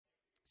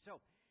So,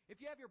 if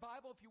you have your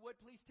Bible, if you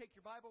would, please take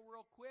your Bible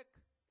real quick.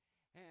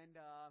 And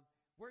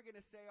we're going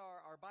to say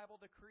our Bible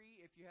decree.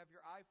 If you have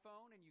your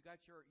iPhone and you got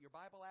your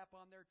Bible app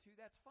on there too,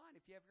 that's fine.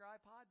 If you have your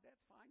iPod,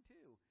 that's fine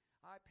too.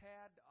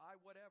 iPad,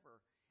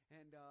 whatever.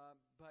 And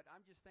but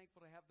I'm just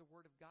thankful to have the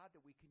Word of God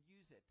that we can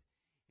use it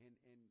and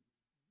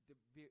to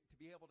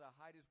be able to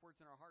hide His words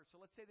in our hearts.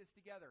 So let's say this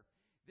together.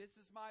 This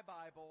is my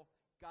Bible,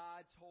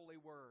 God's holy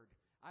Word.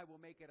 I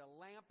will make it a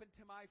lamp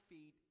unto my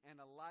feet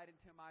and a light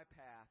unto my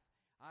path.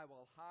 I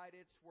will hide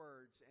its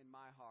words in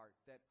my heart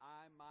that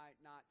I might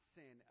not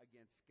sin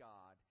against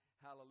God.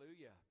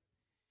 Hallelujah.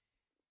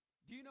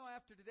 Do you know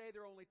after today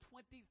there are only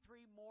 23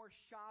 more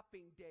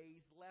shopping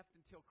days left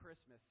until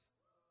Christmas?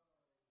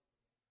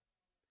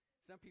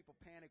 Some people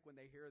panic when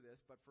they hear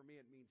this, but for me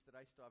it means that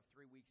I still have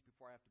 3 weeks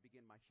before I have to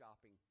begin my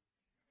shopping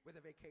with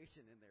a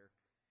vacation in there.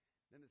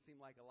 Doesn't it seem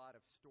like a lot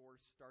of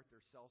stores start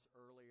their sales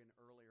earlier and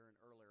earlier and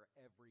earlier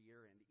every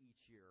year and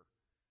each year?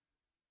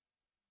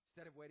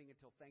 Instead of waiting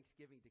until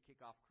Thanksgiving to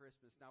kick off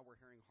Christmas, now we're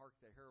hearing Hark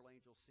the Herald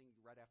Angels Sing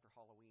right after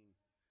Halloween.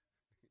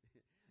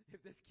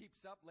 If this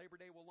keeps up, Labor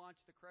Day will launch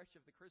the crush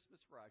of the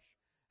Christmas rush.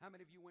 How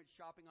many of you went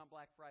shopping on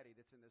Black Friday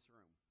that's in this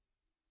room?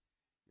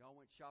 Y'all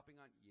went shopping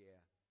on? Yeah.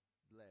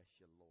 Bless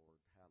you, Lord.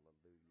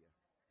 Hallelujah.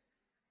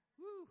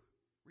 Woo!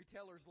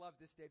 Retailers love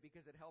this day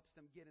because it helps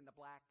them get in the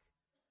black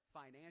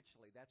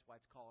financially. That's why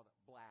it's called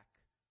Black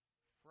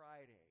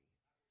Friday.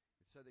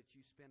 So that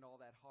you spend all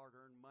that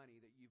hard-earned money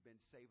that you've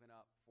been saving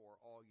up for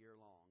all year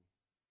long.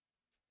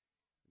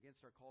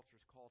 Against our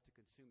culture's call to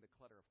consume the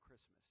clutter of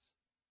Christmas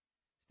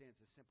stands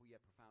a simple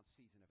yet profound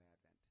season of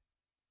Advent.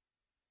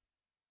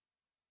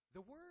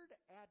 The word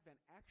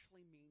Advent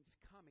actually means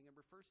coming and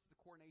refers to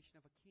the coronation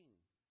of a king.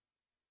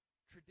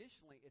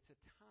 Traditionally, it's a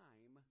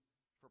time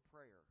for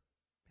prayer,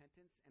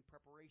 repentance, and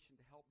preparation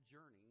to help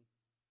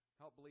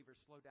believers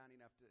slow down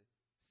enough to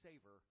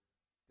savor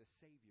the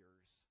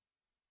Savior's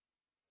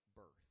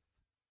birth.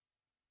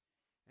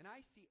 And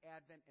I see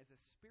Advent as a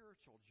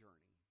spiritual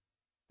journey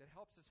that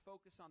helps us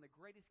focus on the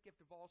greatest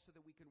gift of all so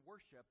that we can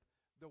worship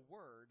the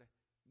Word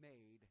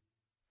made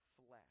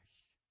flesh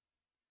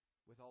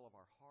with all of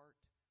our heart,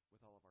 with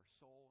all of our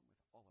soul, and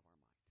with all of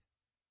our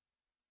might,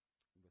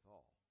 and with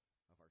all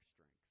of our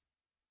strength.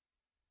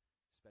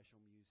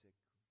 Special music,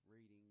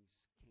 readings,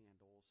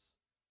 candles, and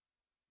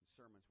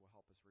sermons will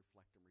help us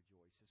reflect and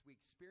rejoice. As we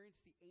experience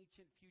the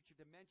ancient future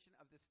dimension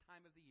of this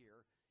time of the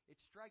year, it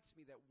strikes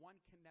me that one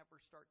can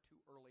never start too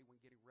early when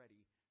getting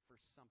ready for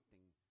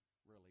something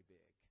really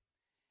big.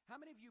 How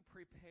many of you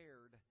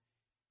prepared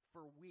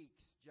for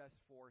weeks just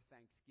for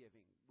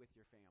Thanksgiving with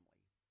your family?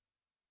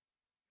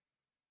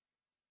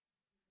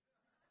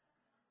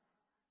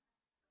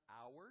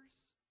 Hours?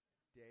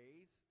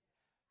 Days?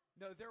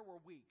 No, there were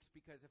weeks,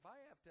 because if I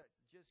have to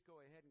just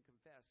go ahead and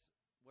confess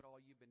what all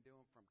you've been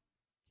doing, from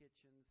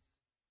kitchens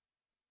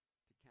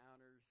to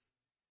counters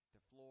to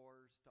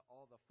floors to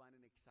all the fun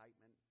and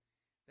excitement,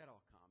 that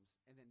all comes.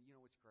 And then, you know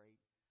what's great?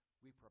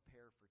 We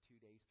prepare for 2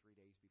 days, 3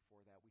 days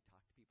before that. We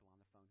talk to people on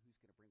the phone, who's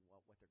going to bring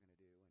what they're going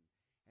to do.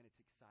 And it's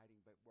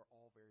exciting, but we're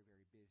all very,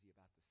 very busy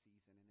about the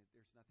season. And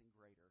there's nothing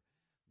greater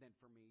than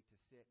for me to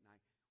sit, and I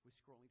was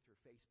scrolling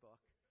through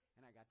Facebook,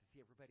 and I got to see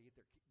everybody at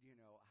their,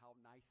 how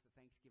nice the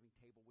Thanksgiving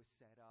table was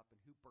set up, and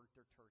who burnt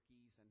their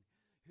turkeys, and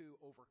who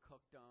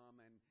overcooked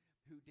them, and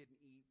who didn't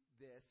eat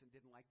this and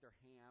didn't like their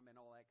ham, and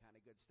all that kind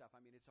of good stuff.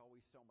 I mean, it's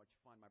always so much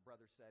fun. My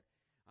brother said,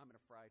 I'm going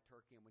to fry a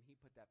turkey, and when he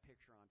put that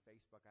picture on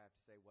Facebook, I have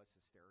to say it was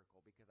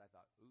hysterical, because I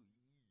thought, ooh,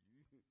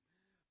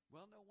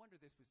 well, no wonder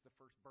this was the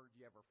first bird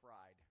you ever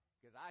fried,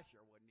 because I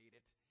sure wouldn't eat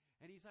it.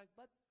 And he's like,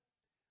 but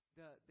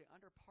the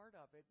under part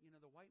of it,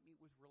 the white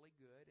meat was really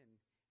good,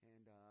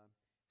 and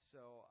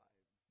so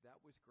that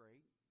was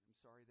great. I'm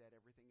sorry that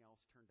everything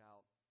else turned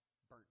out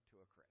burnt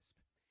to a crisp.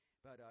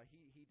 But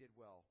he did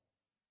well.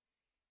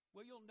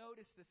 Well, you'll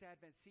notice this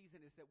Advent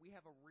season is that we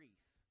have a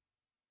wreath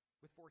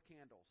with 4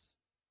 candles.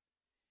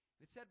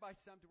 It's said by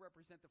some to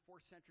represent the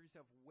 4 centuries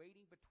of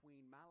waiting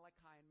between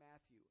Malachi and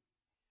Matthew.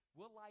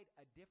 We'll light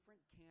a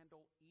different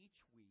candle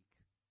each week,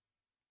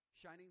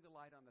 shining the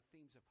light on the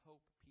themes of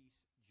hope,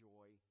 peace,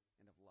 joy,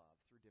 and of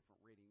love through different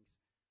readings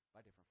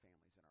by different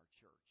families in our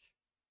church.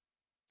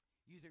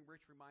 Using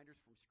rich reminders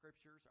from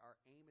Scriptures,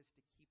 our aim is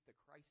to keep the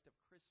Christ of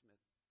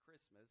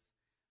Christmas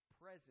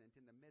present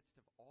in the midst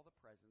of all the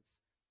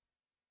presents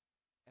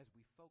as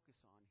we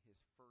focus on His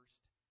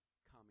first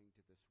coming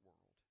to this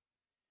world.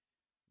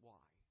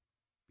 Why?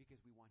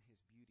 Because we want His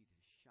beauty to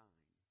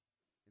shine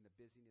in the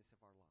busyness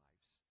of our lives.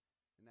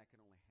 And that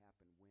can only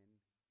happen when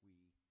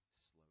we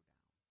slow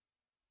down.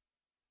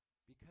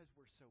 Because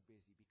we're so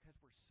busy, because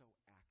we're so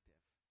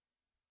active,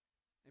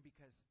 and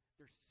because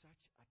there's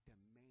such a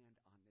demand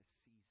on this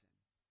season,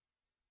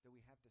 that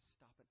we have to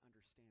stop and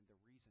understand the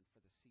reason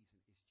for the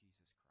season is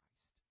Jesus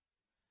Christ.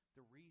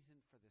 The reason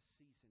for the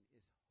season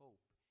is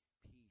hope,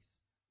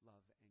 peace,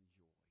 love, and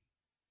joy.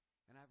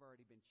 And I've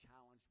already been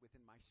challenged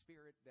within my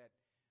spirit that,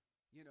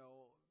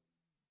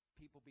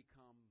 people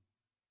become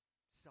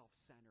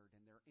self-centered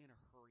and they're in a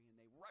hurry and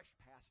they rush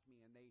past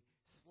me and they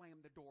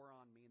slam the door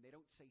on me and they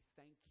don't say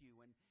thank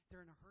you and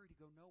they're in a hurry to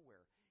go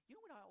nowhere. You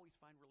know what I always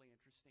find really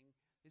interesting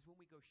is when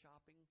we go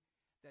shopping,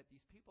 that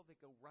these people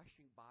that go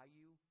rushing by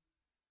you,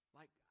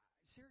 like,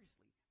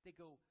 seriously, they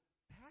go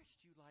past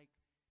you like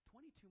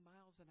 22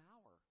 miles an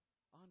hour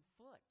on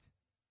foot.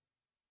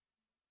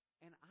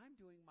 And I'm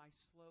doing my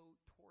slow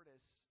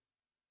tortoise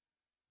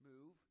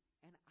move,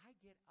 and I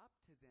get up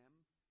to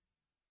them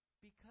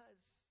because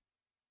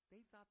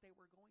they thought they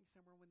were going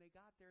somewhere. When they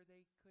got there,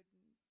 they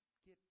couldn't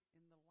get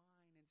in the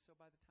line. And so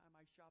by the time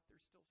I shop,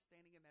 they're still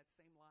standing in that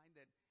same line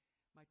that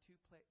my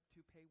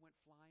toupee went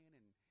flying,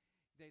 and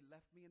they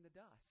left me in the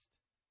dust.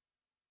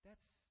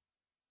 That's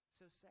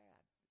so sad.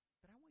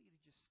 But I want you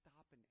to just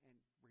stop and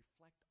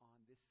reflect on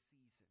this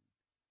season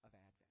of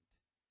Advent.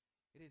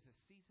 It is a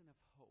season of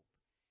hope.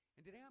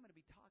 And today I'm going to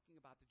be talking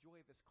about the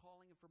joy of His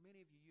calling. And for many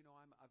of you, you know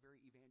I'm a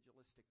very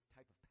evangelistic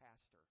type of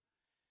pastor.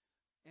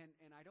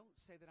 And I don't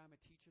say that I'm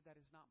a teacher. That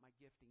is not my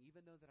gifting.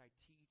 Even though that I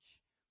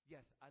teach,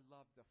 yes, I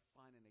love the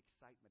fun and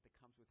excitement that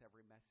comes with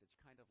every message.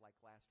 Kind of like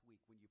last week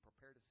when you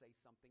prepare to say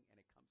something and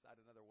it comes out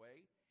another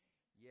way.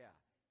 Yeah,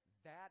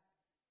 that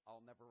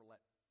I'll never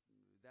let.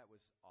 That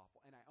was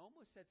awful. And I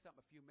almost said something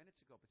a few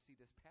minutes ago, but see,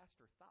 this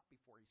pastor thought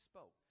before he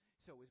spoke.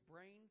 So his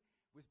brain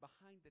was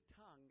behind the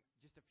tongue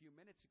just a few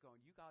minutes ago,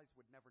 and you guys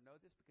would never know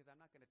this because I'm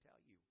not going to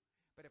tell you.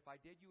 But if I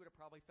did, you would have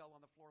probably fell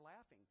on the floor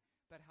laughing.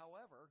 But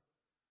however,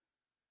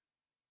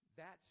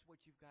 that's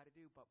what you've got to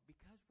do. But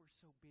because we're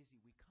so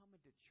busy, we come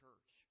into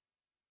church,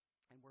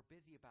 and we're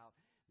busy about,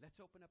 let's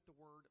open up the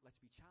Word,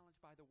 let's be challenged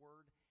by the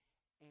Word,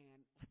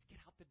 and let's get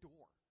out the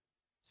door.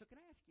 So can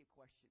I ask you a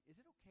question?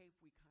 Is it okay if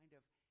we kind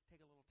of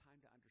take a little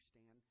time to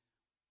understand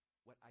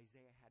what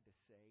Isaiah had to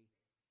say?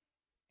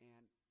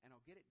 And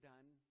I'll get it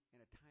done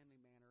in a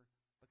timely manner,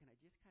 but can I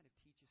just kind of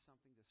teach you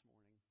something this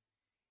morning?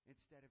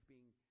 Instead of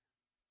being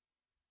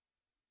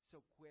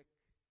so quick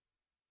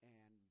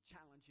and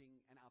challenging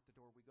and out the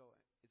door we go.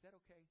 Is that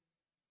okay?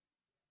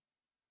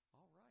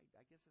 All right.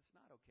 I guess it's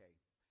not okay.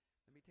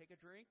 Let me take a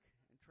drink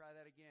and try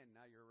that again.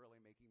 Now you're really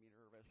making me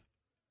nervous.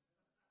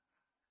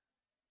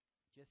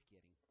 Just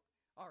kidding.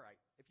 All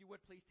right, if you would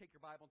please take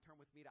your Bible and turn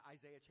with me to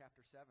Isaiah chapter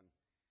 7.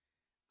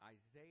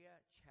 Isaiah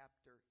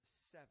chapter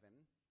 7.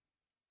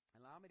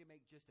 Allow me to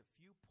make just a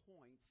few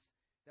points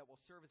that will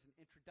serve as an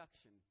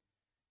introduction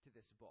to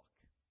this book.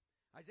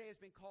 Isaiah has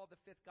been called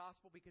the fifth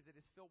gospel because it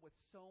is filled with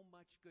so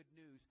much good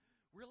news.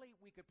 Really,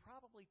 we could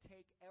probably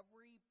take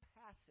every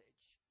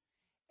passage,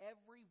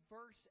 every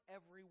verse,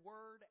 every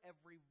word,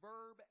 every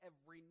verb,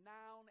 every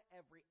noun,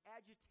 every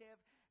adjective,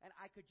 and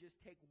I could just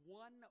take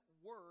one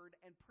word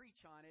and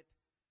preach on it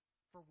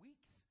for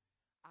weeks.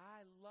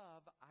 I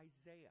love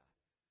Isaiah.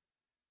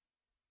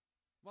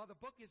 While the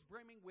book is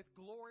brimming with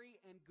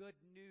glory and good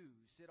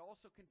news, it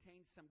also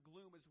contains some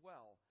gloom as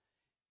well.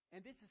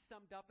 And this is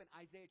summed up in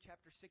Isaiah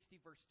chapter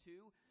 60, verse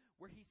 2,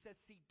 where he says,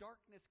 "See,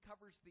 darkness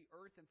covers the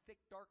earth, and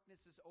thick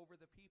darkness is over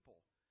the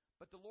people.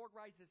 But the Lord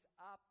rises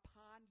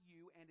upon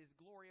you, and His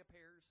glory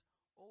appears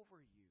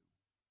over you."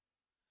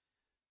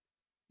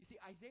 You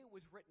see, Isaiah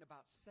was written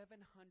about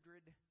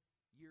 700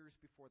 years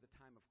before the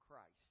time of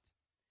Christ.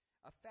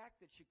 A fact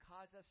that should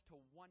cause us to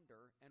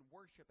wonder and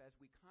worship as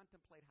we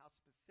contemplate how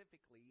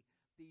specifically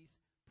these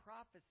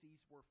prophecies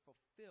were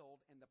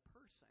fulfilled in the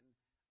person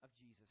of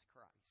Jesus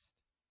Christ.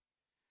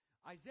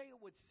 Isaiah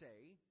would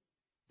say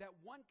that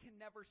one can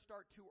never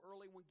start too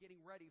early when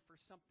getting ready for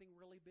something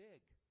really big.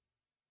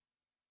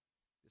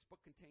 This book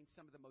contains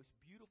some of the most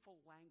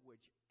beautiful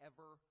language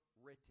ever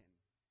written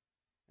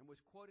and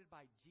was quoted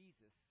by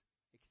Jesus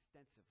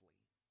extensively.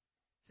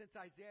 Since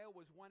Isaiah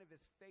was one of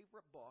his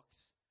favorite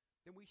books,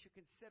 then we should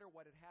consider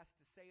what it has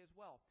to say as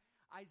well.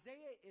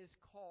 Isaiah is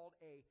called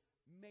a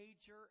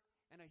major,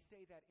 and I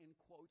say that in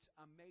quotes,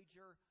 a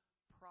major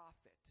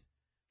prophet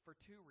for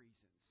two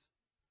reasons.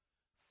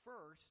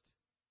 First,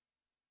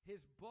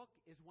 his book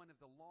is one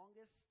of the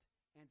longest,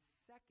 and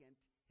second,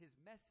 his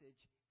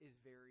message is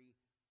very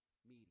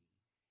meaty.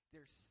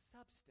 There's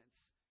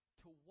substance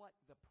to what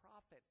the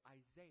prophet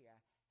Isaiah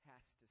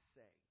has to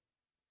say.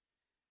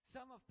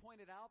 Some have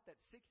pointed out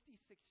that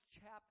 66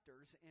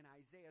 chapters in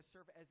Isaiah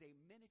serve as a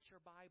miniature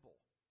Bible,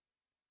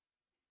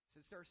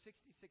 since there are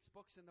 66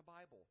 books in the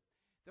Bible.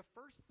 The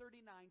first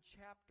 39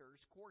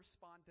 chapters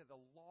correspond to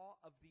the law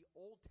of the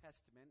Old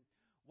Testament,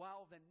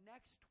 while the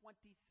next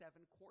 27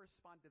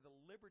 correspond to the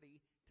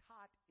liberty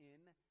taught in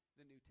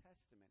the New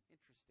Testament.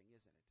 Interesting,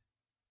 isn't it?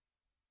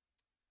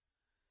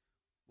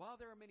 While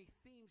there are many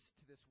themes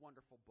to this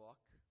wonderful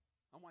book,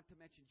 I want to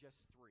mention just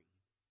three.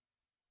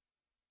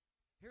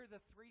 Here are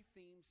the three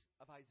themes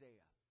of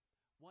Isaiah.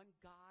 One,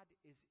 God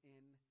is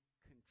in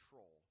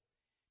control.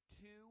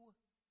 Two,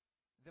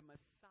 the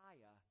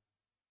Messiah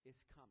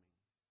is coming.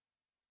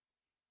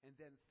 And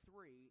then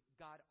three,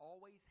 God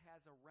always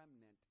has a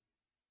remnant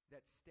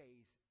that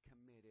stays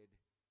committed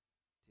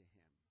to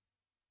Him.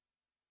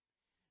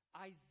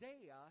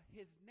 Isaiah,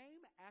 his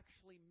name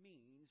actually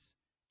means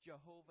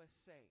Jehovah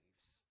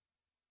saves.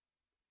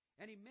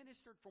 And he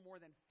ministered for more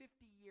than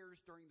 50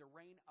 years during the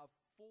reign of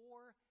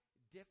 4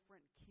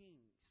 different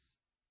kings.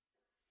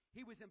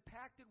 He was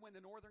impacted when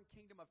the northern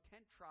kingdom of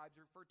 10 tribes,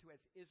 referred to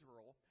as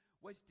Israel,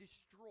 was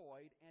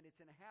destroyed and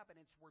its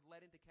inhabitants were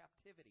led into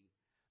captivity.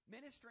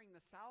 Ministering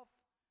the south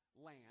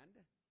land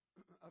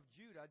of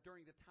Judah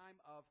during the time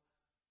of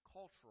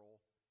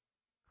cultural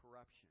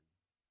corruption.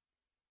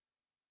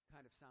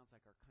 Kind of sounds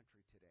like our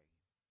country today,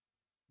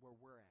 where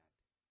we're at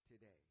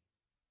today.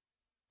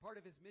 Part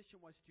of his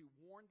mission was to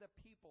warn the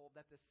people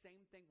that the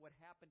same thing would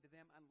happen to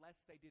them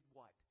unless they did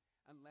what?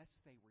 Unless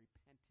they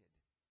repented.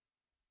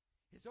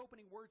 His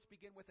opening words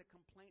begin with a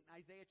complaint in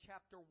Isaiah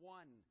chapter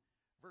 1,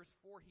 verse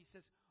 4. He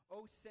says,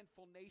 "O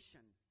sinful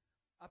nation,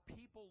 a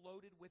people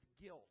loaded with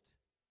guilt."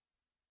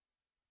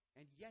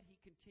 And yet he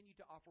continued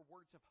to offer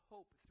words of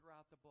hope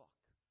throughout the book.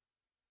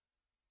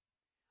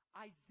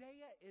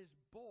 Isaiah is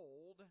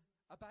bold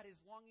about his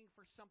longing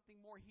for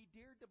something more. He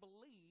dared to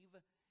believe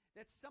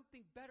that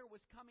something better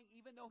was coming,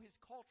 even though his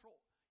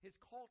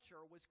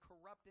culture was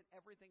corrupt and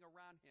everything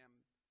around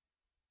him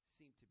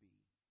seemed to be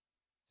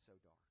so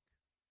dark.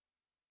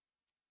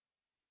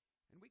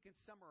 And we can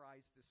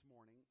summarize this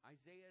morning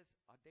Isaiah's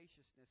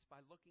audaciousness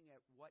by looking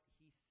at what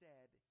he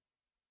said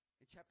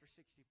in chapter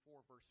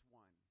 64, verse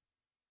 1.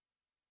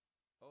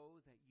 "Oh,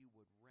 that you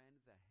would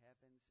rend the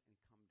heavens and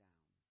come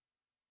down."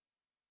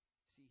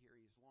 See here,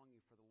 he's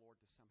longing for the Lord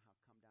to somehow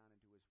come down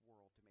into his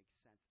world to make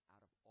sense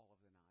out of all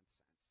of the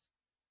nonsense.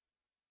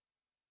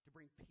 To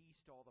bring peace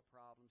to all the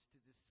problems, to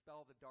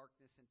dispel the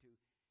darkness, and to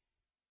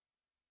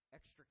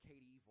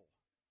extricate evil.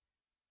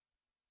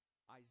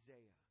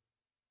 Isaiah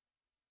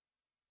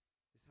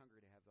is hungry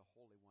to have the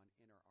Holy One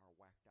enter our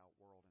whacked out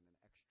world in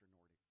an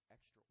extraordinary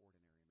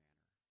manner.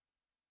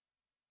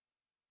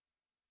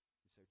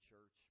 And so,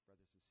 church,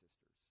 brothers and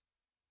sisters,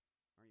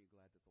 aren't you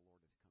glad that the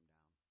Lord has come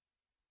down?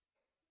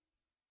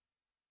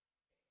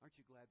 Aren't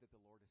you glad that the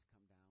Lord has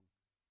come down?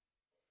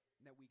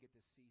 And that we get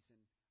this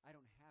season. I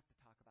don't have to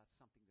talk about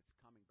something that's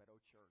coming, but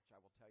church, I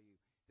will tell you,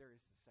 there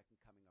is the second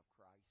coming of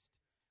Christ.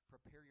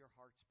 Prepare your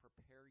hearts,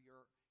 prepare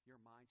your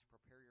minds,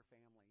 prepare your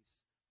families.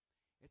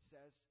 It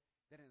says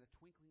that in the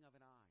twinkling of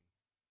an eye,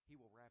 he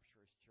will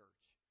rapture his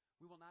church.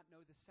 We will not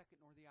know the second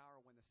nor the hour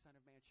when the Son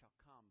of Man shall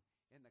come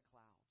in the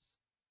clouds.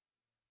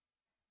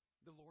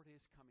 The Lord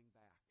is coming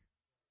back.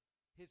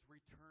 His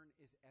return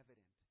is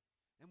evident.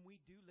 And we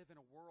do live in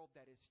a world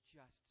that is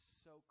just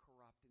so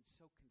corrupt and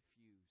so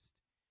confused.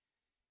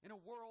 In a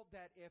world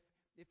that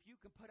if you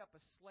can put up a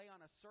sleigh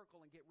on a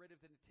circle and get rid of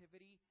the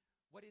nativity,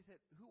 what is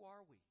it? Who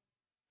are we?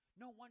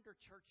 No wonder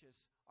churches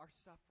are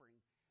suffering.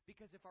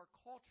 Because if our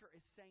culture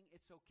is saying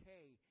it's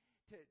okay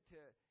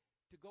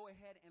to go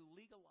ahead and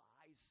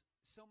legalize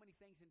so many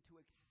things and to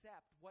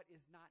accept what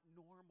is not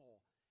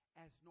normal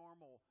as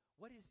normal,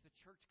 what is the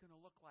church going to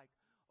look like?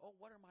 Oh,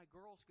 what are my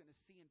girls going to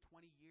see in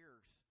 20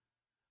 years?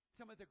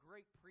 Some of the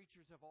great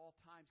preachers of all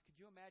times. Could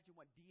you imagine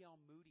what D.L.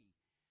 Moody,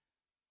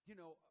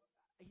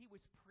 he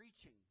was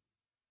preaching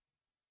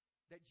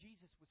that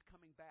Jesus was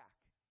coming back.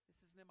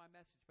 This isn't in my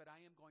message, but I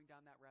am going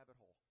down that rabbit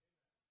hole.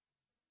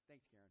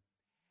 Thanks, Karen.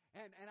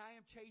 And I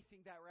am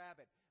chasing that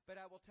rabbit.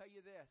 But I will tell you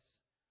this,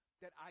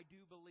 that I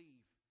do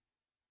believe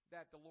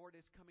that the Lord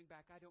is coming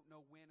back. I don't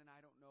know when and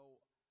I don't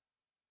know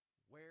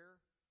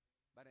where,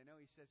 but I know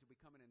he says he'll be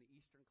coming in the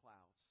eastern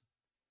clouds.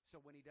 So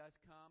when he does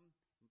come,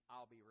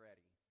 I'll be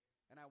ready.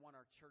 And I want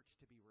our church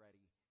to be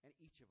ready, and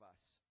each of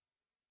us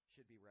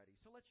should be ready.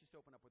 So let's just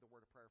open up with a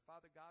word of prayer.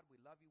 Father God, we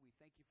love you. We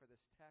thank you for this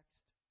text.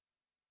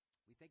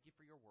 We thank you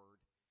for your word.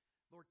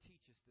 Lord,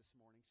 teach us this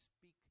morning.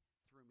 Speak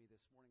through me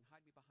this morning.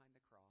 Hide me behind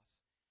the cross.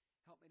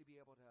 Help me to be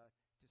able to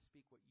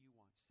speak what you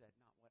want said,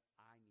 not what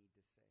I need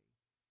to say.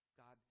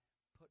 God,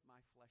 put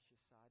my flesh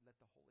aside. Let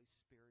the Holy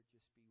Spirit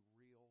just be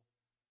real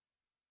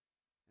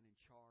and in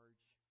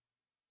charge.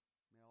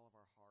 May all of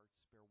our hearts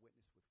bear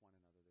witness with one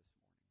another this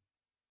morning.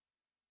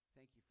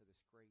 Thank you for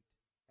this great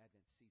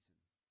Advent season,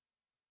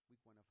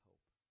 week 1 of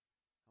hope.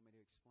 Help me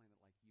to explain it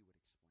like you would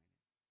explain it.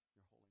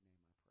 In your holy name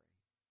I pray.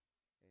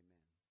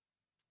 Amen.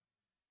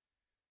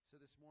 So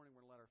this morning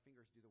we're going to let our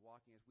fingers do the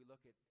walking as we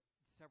look at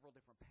several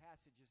different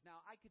passages.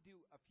 Now, I could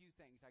do a few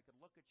things. I could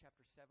look at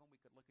chapter 7. We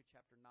could look at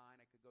chapter 9.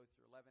 I could go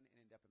through 11 and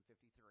end up in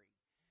 53.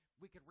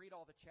 We could read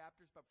all the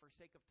chapters, but for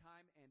sake of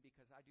time and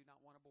because I do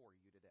not want to bore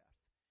you to death,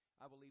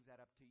 I will leave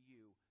that up to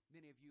you.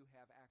 Many of you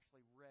have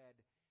actually read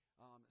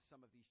some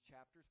of these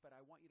chapters, but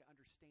I want you to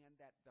understand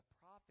that the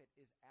prophet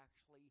is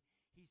actually,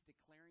 he's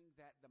declaring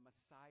that the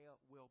Messiah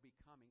will be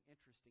coming.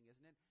 Interesting,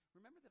 isn't it?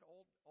 Remember that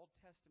Old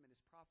Testament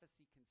is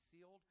prophecy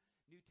concealed,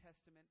 New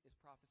Testament is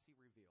prophecy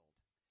revealed.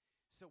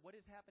 So what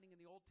is happening in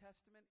the Old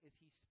Testament is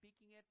he's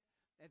speaking it,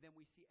 and then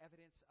we see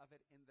evidence of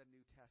it in the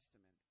New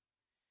Testament.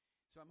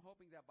 So I'm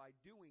hoping that by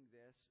doing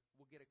this,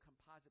 we'll get a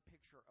composite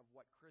picture of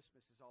what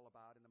Christmas is all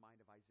about in the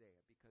mind of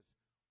Isaiah, because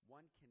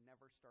one can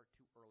never start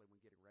too early when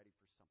getting ready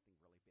for something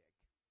really big.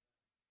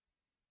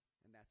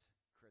 And that's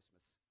Christmas.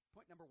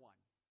 Point number 1.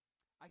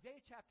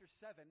 Isaiah chapter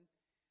 7,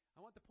 I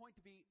want the point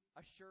to be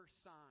a sure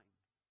sign.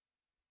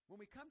 When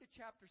we come to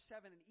chapter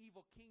 7, an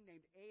evil king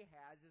named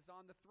Ahaz is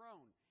on the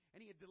throne. And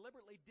he had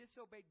deliberately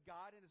disobeyed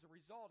God, and as a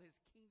result, his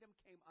kingdom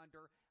came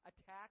under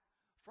attack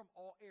from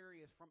all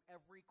areas, from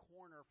every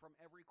corner, from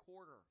every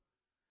quarter.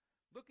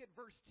 Look at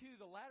verse 2,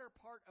 the latter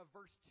part of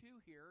verse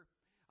 2 here,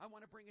 I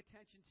want to bring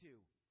attention to.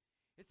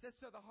 It says,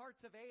 so the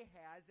hearts of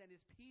Ahaz and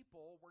his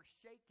people were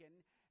shaken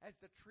as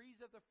the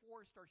trees of the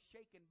forest are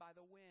shaken by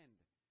the wind.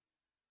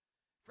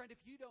 Friend,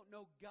 if you don't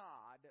know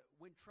God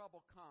when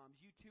trouble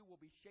comes, you too will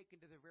be shaken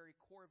to the very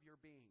core of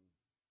your being.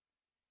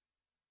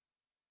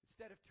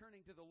 Instead of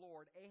turning to the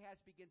Lord,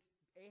 Ahaz begins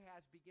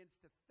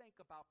to think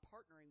about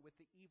partnering with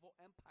the evil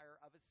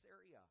empire of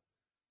Assyria.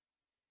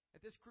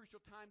 At this crucial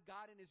time,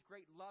 God in his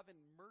great love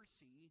and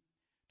mercy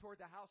toward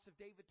the house of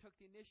David took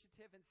the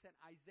initiative and sent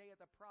Isaiah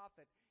the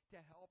prophet to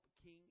help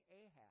King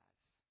Ahaz.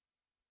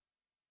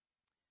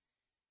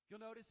 You'll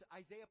notice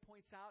Isaiah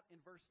points out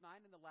in verse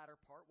 9 in the latter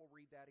part, we'll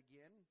read that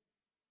again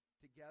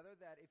together,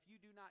 that if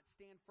you do not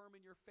stand firm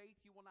in your faith,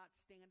 you will not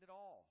stand at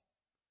all.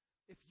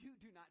 If you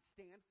do not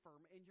stand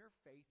firm in your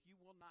faith, you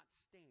will not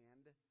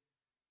stand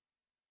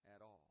at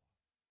all.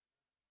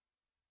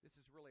 This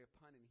is really a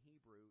pun in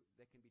Hebrew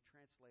that can be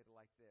translated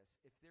like this.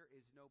 If there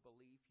is no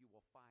belief, you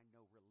will find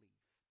no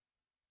relief.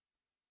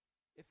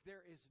 If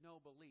there is no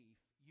belief,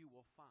 you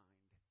will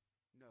find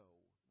no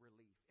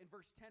relief. In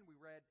verse 10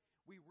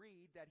 we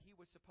read that he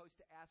was supposed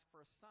to ask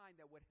for a sign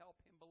that would help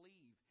him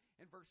believe.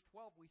 In verse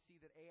 12 we see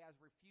that Ahaz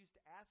refused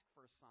to ask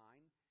for a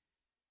sign.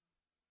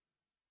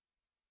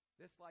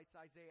 This lights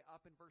Isaiah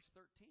up in verse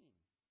 13.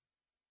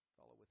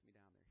 Follow with me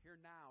down there. Hear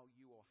now,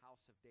 you, O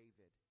house of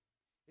David.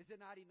 Is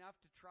it not enough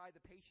to try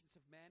the patience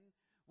of men?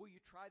 Will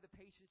you try the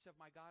patience of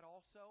my God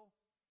also?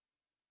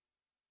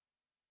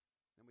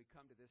 Then we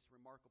come to this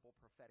remarkable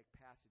prophetic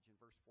passage in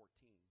verse 14.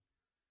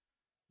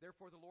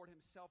 Therefore the Lord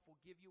himself will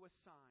give you a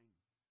sign.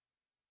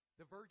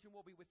 The virgin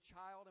will be with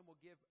child and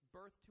will give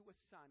birth to a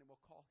son and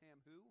will call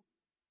him who?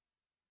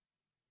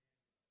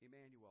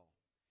 Emmanuel.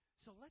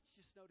 So let's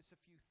just notice a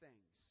few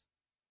things.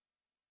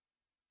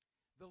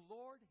 The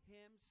Lord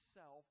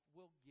himself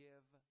will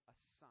give a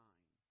sign.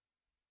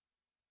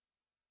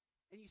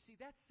 And you see,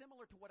 that's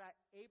similar to what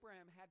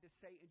Abraham had to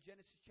say in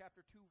Genesis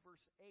chapter 2,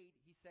 verse 8.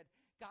 He said,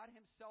 God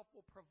himself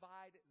will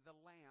provide the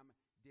lamb.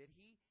 Did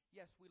he?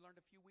 Yes, we learned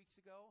a few weeks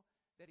ago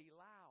that he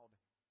allowed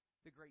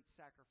the great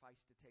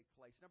sacrifice to take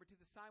place. Number 2,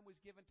 the sign was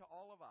given to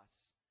all of us.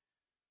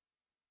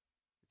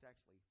 It's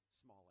actually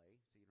small a,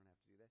 so you don't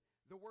have to do that.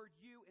 The word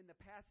you in the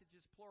passage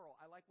is plural.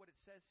 I like what it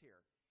says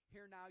here.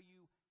 Hear now,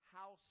 you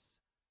house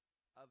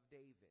of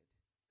David.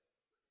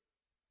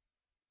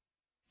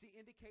 See,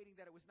 indicating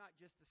that it was not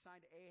just a sign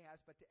to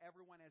Ahaz, but to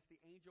everyone, as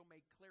the angel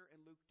made clear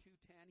in Luke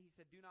 2:10. He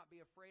said, do not be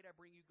afraid, I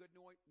bring you good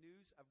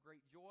news of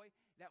great joy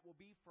that will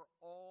be for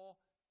all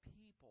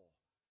people.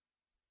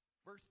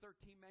 Verse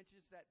 13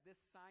 mentions that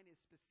this sign is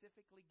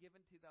specifically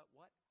given to the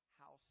what?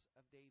 House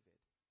of David.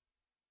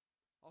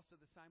 Also,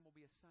 the sign will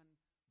be a son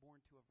born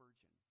to a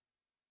virgin.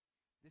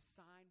 This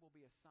sign will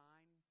be a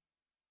sign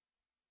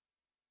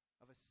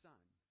of a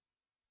son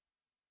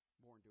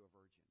born to a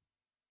virgin.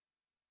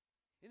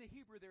 In the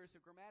Hebrew, there is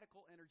a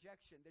grammatical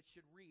interjection that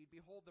should read,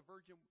 behold, the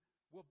virgin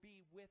will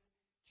be with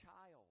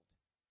child.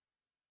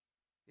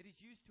 It is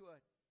used to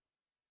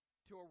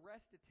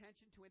arrest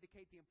attention, to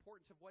indicate the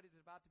importance of what is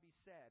about to be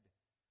said.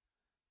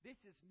 This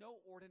is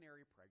no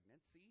ordinary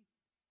pregnancy,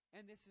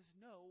 and this is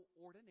no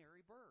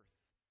ordinary birth.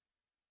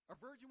 A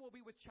virgin will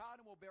be with child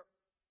and will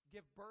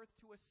give birth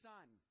to a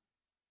son.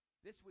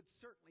 This would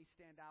certainly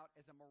stand out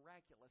as a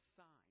miraculous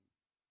sign.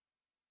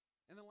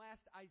 And then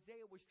last,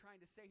 Isaiah was trying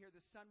to say here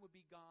the Son would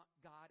be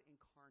God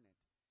incarnate.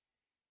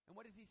 And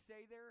what does he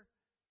say there?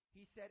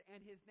 He said, and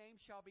his name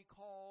shall be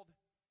called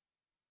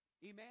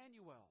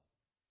Emmanuel.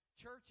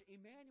 Church,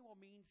 Emmanuel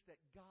means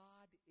that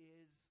God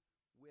is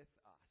with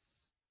us.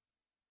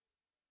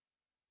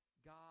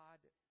 God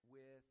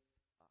with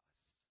us.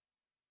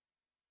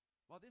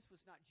 While this was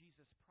not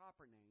Jesus'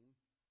 proper name,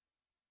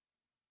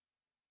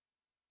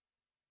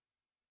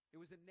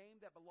 it was a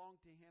name that belonged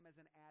to him as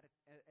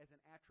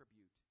an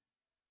attribute.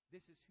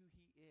 This is who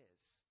he is.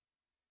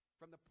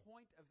 From the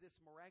point of this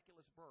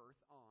miraculous birth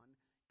on,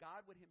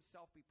 God would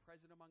himself be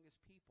present among his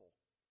people.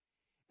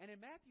 And in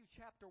Matthew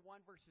chapter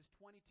 1, verses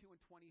 22 and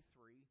 23,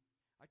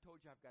 I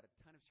told you I've got a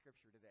ton of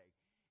scripture today.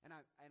 And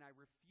I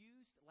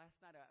refused, last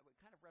night I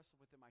kind of wrestled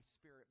within my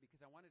spirit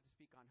because I wanted to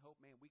speak on hope.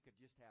 Man, we could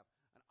just have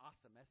an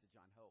awesome message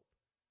on hope.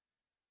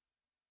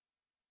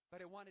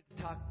 But I wanted to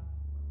talk...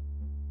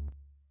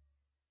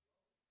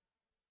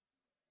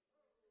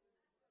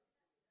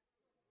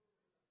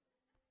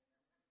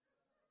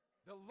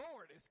 The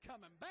Lord is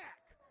coming back.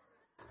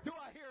 Do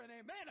I hear an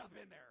amen up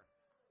in there?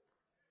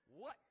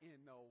 What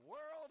in the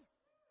world?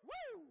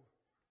 Woo!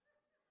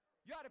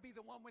 You ought to be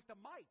the one with the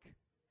mic.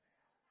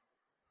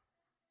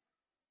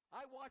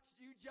 I watched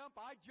you jump,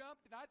 I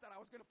jumped, and I thought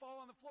I was going to fall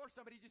on the floor.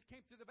 Somebody just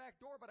came through the back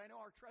door, but I know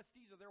our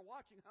trustees are there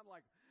watching. I'm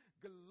like,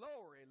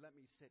 glory, let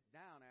me sit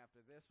down after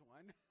this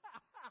one.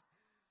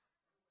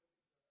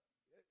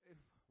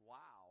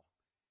 Wow.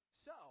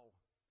 So,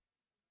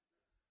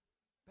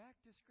 back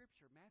to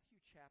Scripture,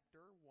 Matthew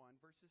chapter 1,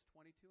 verses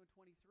 22 and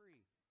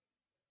 23.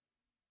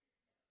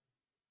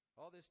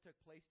 All this took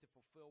place to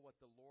fulfill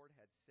what the Lord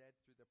had said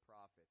through the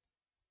prophet.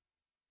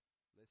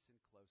 Listen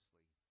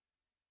closely.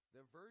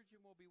 The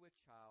virgin will be with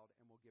child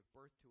and will give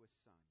birth to a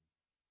son,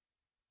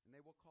 and they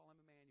will call him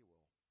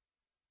Emmanuel,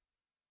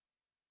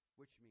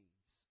 which means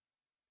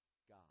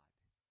God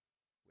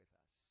with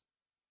us.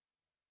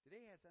 Did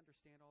Ahaz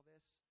understand all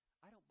this?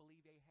 I don't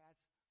believe Ahaz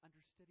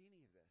understood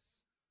any of this.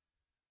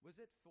 Was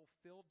it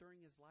fulfilled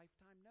during his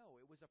lifetime? No,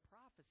 it was a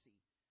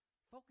prophecy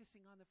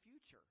focusing on the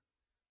future,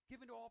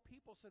 given to all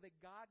people so that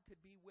God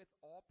could be with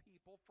all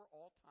people for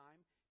all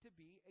time, to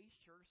be a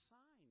sure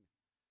sign.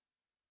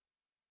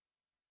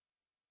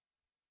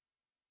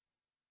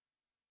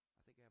 I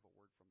think I have a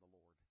word from the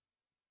Lord.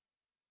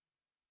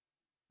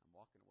 I'm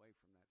walking away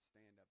from that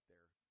stand up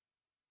there.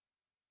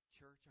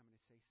 Church, I'm going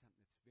to say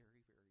something that's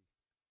very, very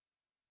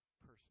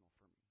personal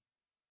for me.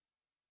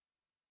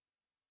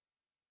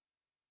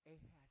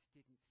 Ahaz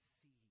didn't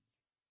see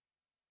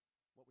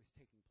what was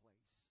taking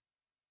place.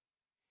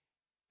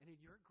 And in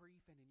your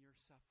grief and in your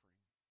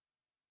suffering,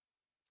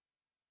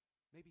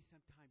 maybe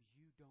sometimes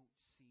you don't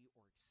see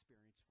or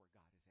experience where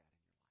God is at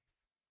in your life.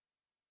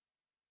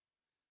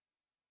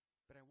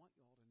 But I want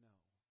you all to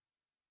know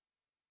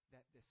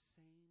that the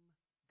same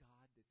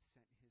God that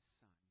sent his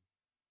Son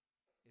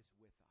is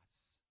with us,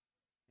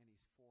 and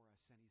he's for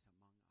us, and he's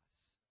among us.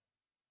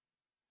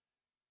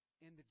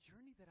 And the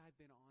journey that I've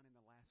been on in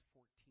the last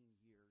 14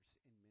 years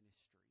in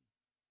ministry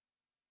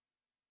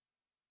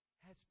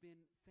has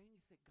been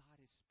things that God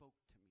has spoke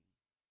to me.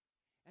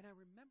 And I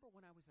remember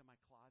when I was in my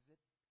closet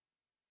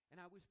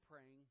and I was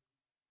praying,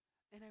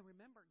 and I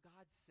remember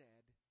God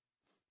said,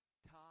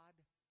 Todd,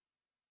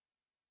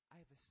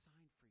 I have a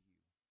sign for you.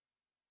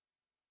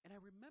 And I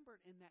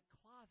remembered in that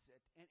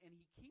closet, and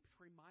he keeps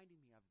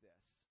reminding me of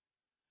this,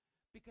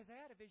 because I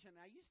had a vision,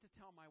 and I used to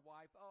tell my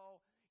wife,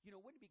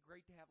 wouldn't it be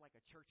great to have like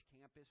a church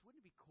campus?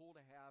 Wouldn't it be cool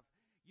to have,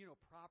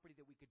 property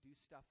that we could do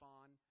stuff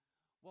on?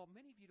 Well,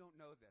 many of you don't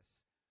know this,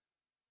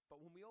 but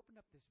when we opened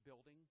up this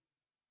building,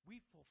 we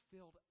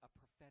fulfilled a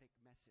prophetic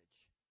message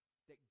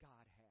that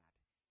God had.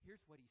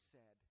 Here's what he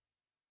said: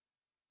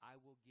 I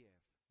will give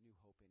New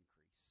Hope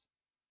increase.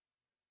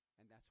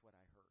 And that's what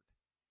I heard.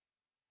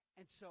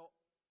 And so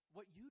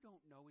what you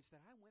don't know is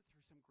that I went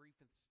through some grief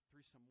and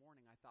through some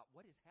mourning. I thought,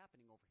 what is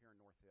happening over here in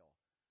North Hill?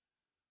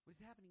 What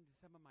is happening to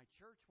some of my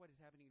church? What is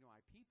happening to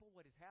my people?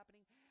 What is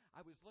happening? I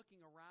was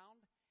looking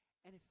around,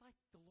 and it's like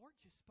the Lord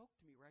just spoke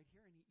to me right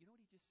here. And you know what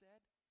he just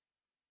said?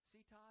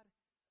 See, Todd,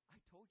 I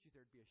told you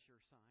there'd be a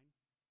sure sign.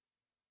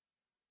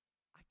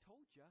 I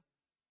told you.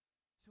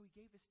 So he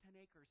gave us 10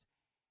 acres.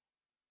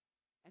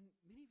 And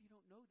many of you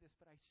don't know this,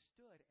 but I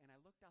stood and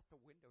I looked out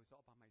the windows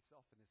all by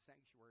myself in the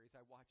sanctuary as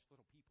I watched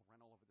little people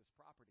run all over this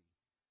property.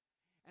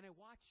 And I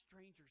watched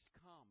strangers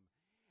come.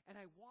 And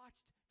I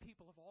watched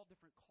people of all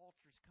different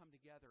cultures come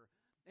together.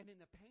 And in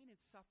the pain and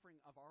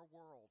suffering of our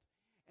world,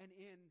 and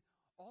in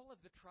all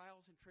of the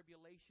trials and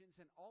tribulations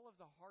and all of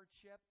the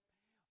hardship,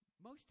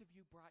 most of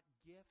you brought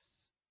gifts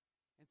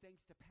and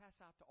things to pass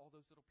out to all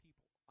those little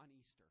people on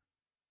Easter.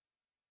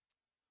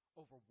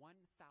 Over 1,000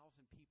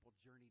 people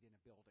journeyed in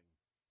a building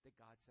that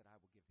God said, I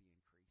will give the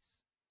increase.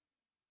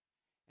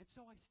 And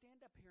so I stand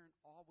up here in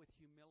awe with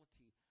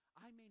humility.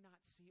 I may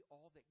not see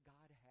all that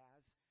God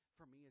has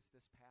for me as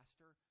this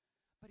pastor,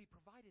 but he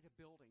provided a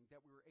building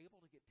that we were able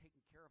to get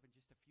taken care of in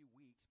just a few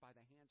weeks by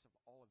the hands of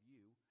all of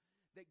you,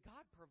 that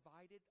God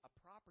provided a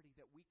property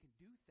that we can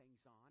do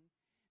things on,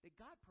 that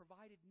God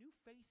provided new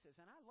faces,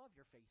 and I love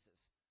your faces.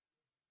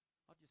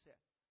 I'll just say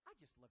it. I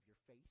just love your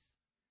face.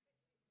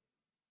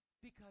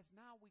 Because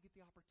now we get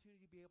the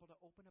opportunity to be able to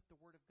open up the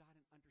Word of God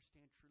and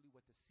understand truly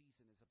what the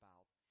season is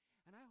about.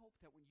 And I hope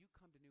that when you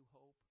come to New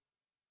Hope,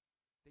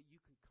 that you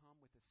can come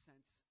with a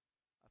sense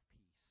of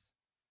peace.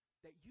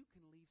 That you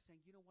can leave saying,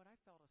 you know what, I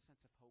felt a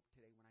sense of hope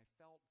today when I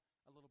felt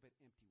a little bit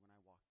empty when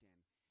I walked in.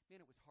 Man,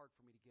 it was hard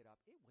for me to get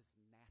up. It was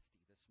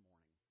nasty this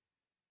morning.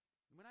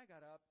 And when I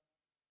got up,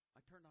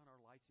 I turned on our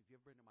lights. If you've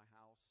ever been to my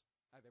house,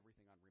 I have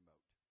everything on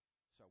remote.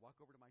 So I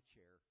walk over to my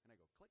chair, and I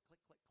go click,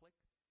 click, click, click,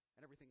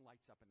 and everything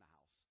lights up in the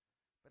house.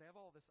 But I have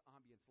all this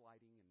ambience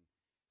lighting, and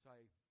so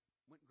I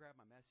went and grabbed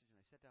my message, and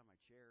I sat down in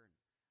my chair, and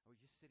I was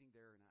just sitting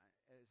there, and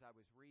as I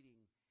was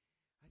reading,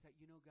 I thought,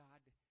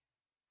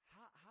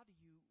 God, how do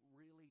you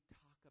really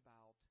talk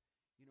about,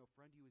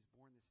 for unto you is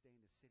born this day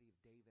in the city of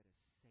David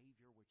a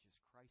Savior, which is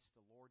Christ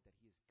the Lord, that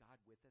he is God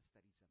with us,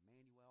 that he's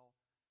Emmanuel.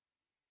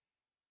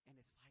 And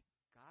it's like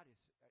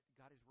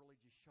God is really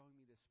just showing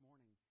me this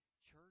morning,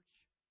 church,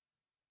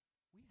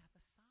 we have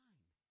a sign.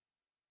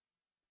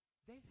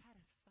 They had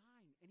a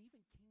sign, and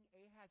even King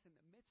Ahaz, in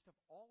the midst of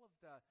all of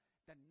the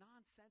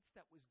nonsense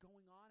that was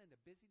going on and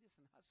the busyness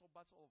and hustle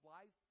bustle of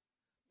life,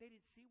 they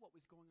didn't see what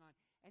was going on,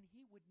 and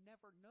he would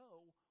never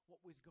know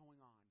what was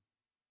going on.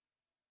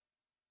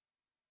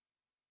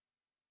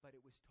 But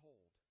it was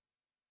told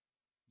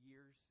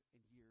years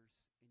and years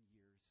and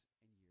years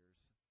and years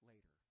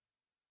later.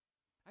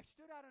 I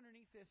stood out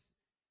underneath this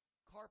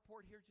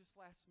carport here just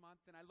last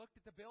month, and I looked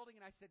at the building,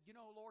 and I said,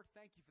 Lord,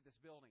 thank you for this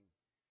building.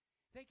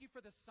 Thank you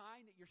for the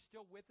sign that you're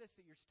still with us,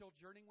 that you're still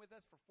journeying with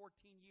us for 14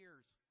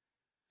 years.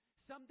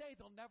 Someday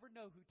they'll never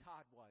know who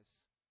Todd was.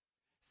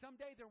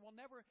 Someday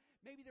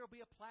maybe there will be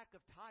a plaque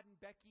of Todd and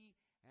Becky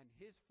and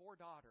his 4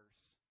 daughters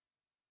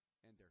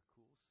and their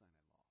cool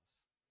son-in-laws.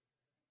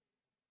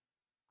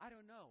 I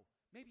don't know.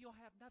 Maybe you'll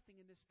have nothing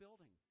in this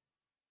building.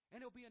 And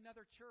it'll be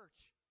another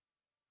church.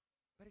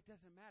 But it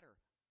doesn't matter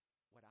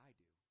what I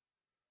do.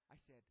 I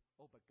said,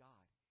 oh, but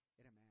God,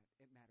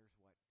 it matters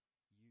what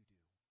you do.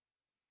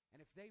 And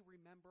if they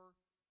remember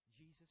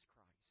Jesus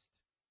Christ,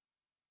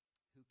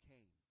 who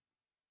came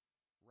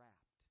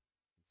wrapped in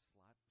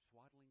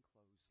swaddling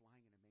clothes,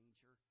 lying in a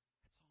manger,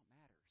 that's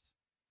all that matters.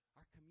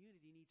 Our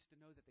community needs to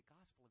know that the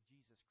gospel of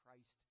Jesus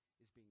Christ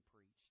is being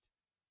preached.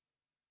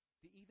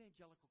 The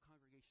Evangelical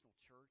Congregational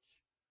Church,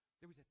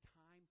 there was a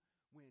time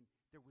when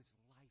there was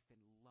life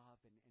and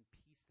love and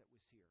peace that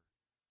was here.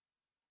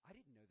 I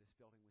didn't know this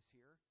building was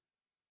here.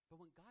 But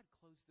when God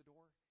closed the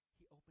door,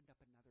 he opened up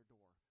another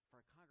door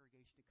for a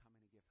congregation to come in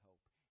and give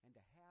hope and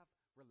to have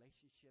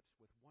relationships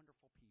with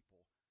wonderful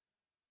people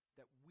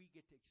that we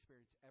get to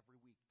experience every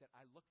week, that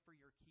I look for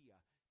your Kia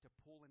to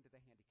pull into the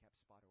handicap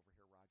spot over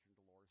here, Roger and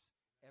Dolores,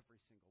 every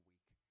single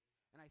week.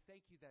 And I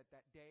thank you that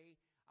day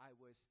I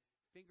was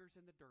fingers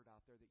in the dirt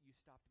out there that you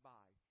stopped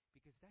by,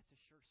 because that's a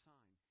sure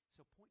sign.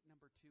 So point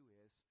number 2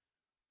 is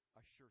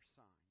a sure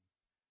sign.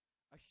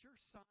 A sure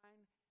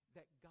sign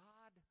that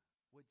God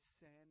would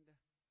send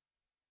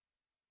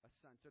a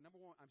son. So number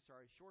 1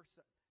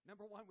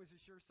 was a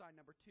sure sign.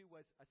 Number 2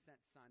 was a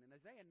sent son. In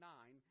Isaiah 9,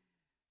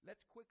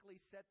 let's quickly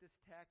set this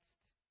text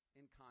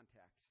in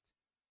context.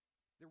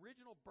 The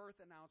original birth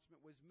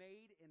announcement was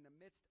made in the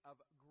midst of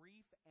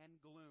grief and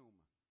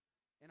gloom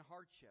and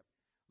hardship.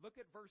 Look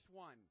at verse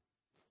 1.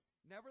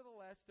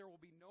 Nevertheless, there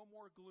will be no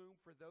more gloom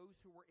for those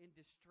who were in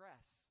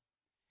distress.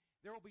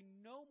 There will be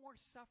no more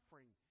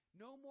suffering,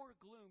 no more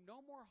gloom,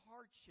 no more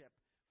hardship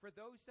for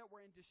those that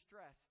were in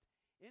distress.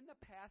 In the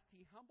past,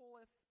 he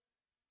humbleth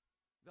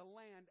the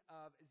land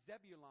of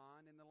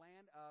Zebulun and the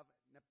land of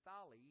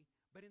Naphtali,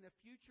 but in the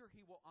future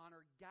he will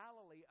honor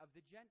Galilee of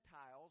the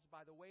Gentiles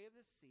by the way of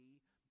the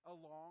sea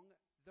along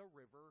the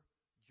river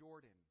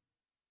Jordan.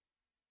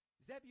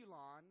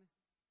 Zebulun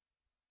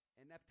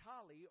and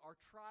Naphtali are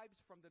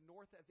tribes from the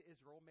north of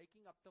Israel,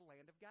 making up the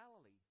land of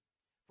Galilee.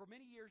 For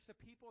many years, the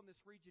people in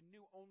this region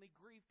knew only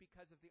grief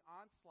because of the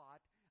onslaught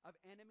of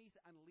enemies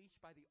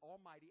unleashed by the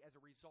Almighty as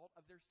a result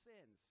of their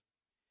sins.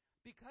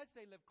 Because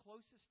they lived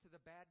closest to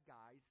the bad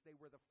guys, they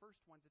were the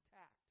first ones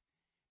attacked.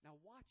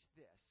 Now watch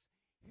this.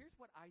 Here's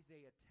what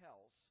Isaiah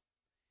tells.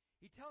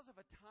 He tells of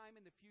a time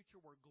in the future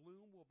where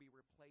gloom will be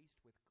replaced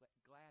with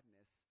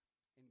gladness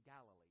in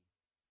Galilee.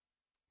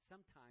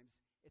 Sometimes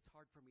it's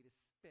hard for me to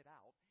spit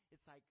out.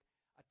 It's like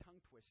a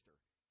tongue twister.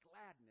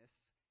 Gladness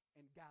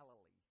in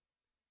Galilee.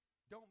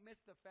 Don't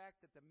miss the fact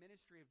that the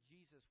ministry of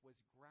Jesus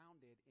was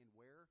grounded in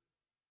where?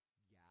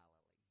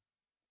 Galilee.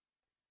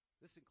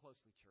 Listen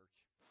closely, church.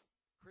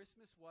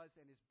 Christmas was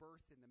and is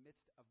birthed in the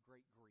midst of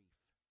great grief.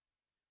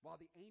 While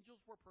the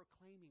angels were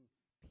proclaiming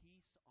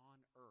peace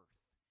on earth,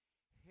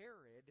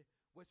 Herod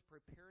was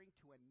preparing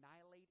to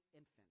annihilate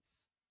infants.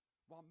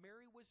 While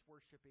Mary was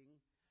worshiping,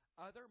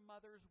 other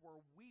mothers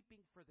were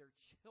weeping for their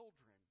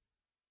children.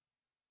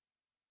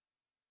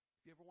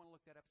 If you ever want to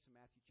look that up, it's in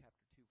Matthew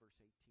chapter 2, verse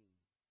 18.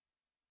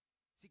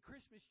 See,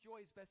 Christmas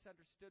joy is best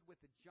understood with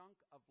the junk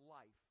of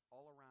life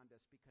all around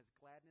us, because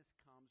gladness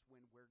comes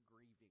when we're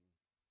grieving.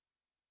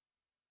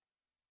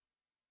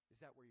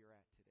 Is that where you're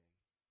at today?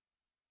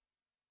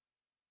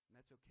 And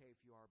that's okay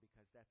if you are,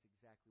 because that's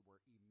exactly where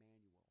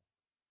Emmanuel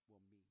will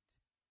meet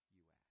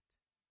you at.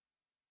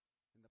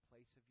 In the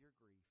place of your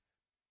grief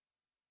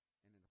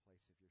and in the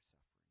place of your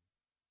suffering.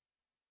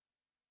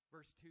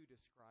 Verse 2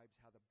 describes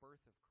how the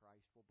birth of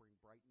Christ will bring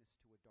brightness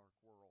to a dark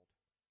world.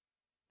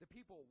 The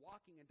people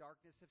walking in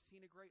darkness have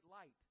seen a great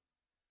light.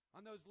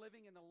 On those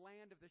living in the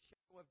land of the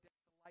shadow of death,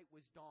 the light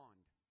was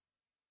dawned.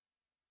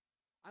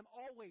 I'm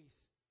always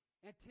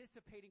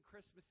anticipating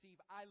Christmas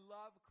Eve. I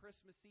love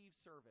Christmas Eve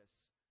service.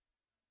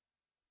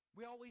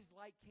 We always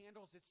light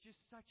candles. It's just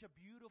such a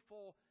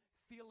beautiful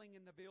feeling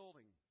in the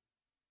building.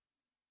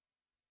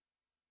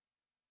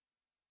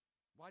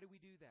 Why do we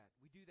do that?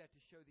 We do that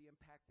to show the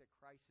impact that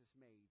Christ has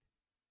made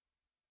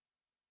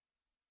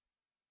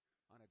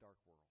on a dark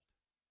world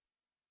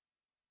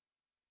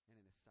and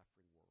in a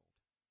suffering world.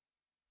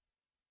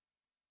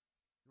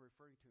 And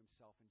referring to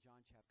himself in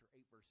John chapter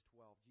 8, verse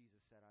 12,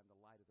 Jesus said, I'm the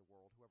light of the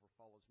world. Whoever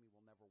follows me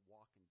will never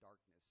walk in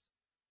darkness,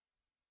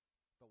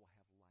 but will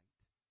have light of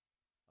life.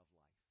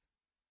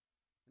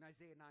 In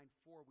Isaiah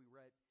 9:4, we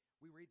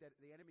read that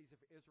the enemies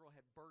of Israel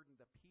had burdened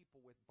the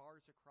people with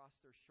bars across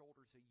their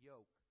shoulders, a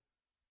yoke.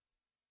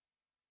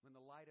 When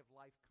the light of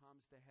life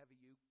comes, the heavy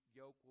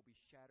yoke will be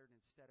shattered.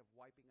 Instead of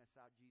wiping us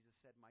out, Jesus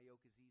said, my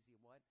yoke is easy and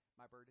what?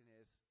 My burden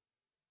is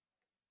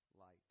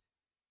light.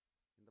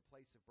 In the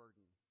place of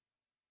burden,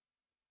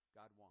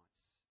 God wants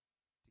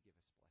to give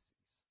us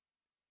blessings.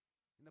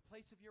 In the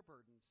place of your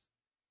burdens,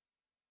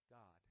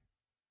 God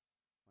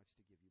wants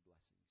to give you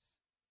blessings.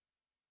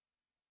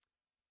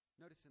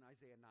 Notice in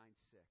Isaiah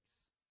 9:6,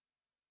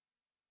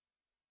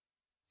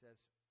 it says,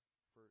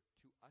 for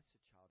to us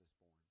a child is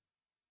born.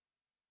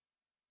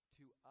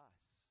 To us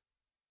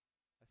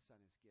a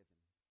given.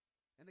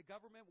 And the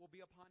government will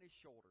be upon his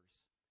shoulders.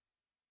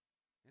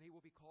 And he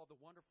will be called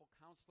the Wonderful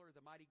Counselor,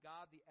 the Mighty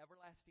God, the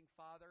Everlasting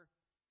Father,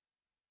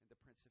 and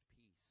the Prince of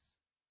Peace.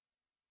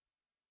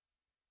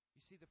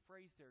 You see, the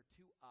phrase there,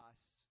 to us,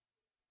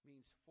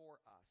 means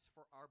for us,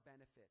 for our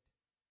benefit.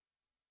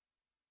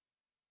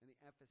 And the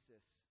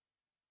emphasis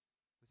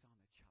was on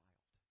the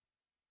child.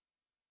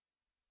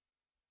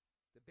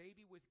 The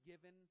baby was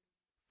given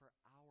for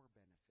our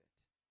benefit.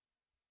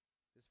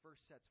 This verse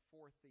sets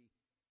forth the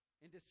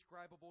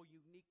indescribable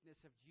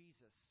uniqueness of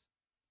Jesus.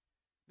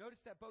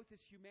 Notice that both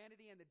his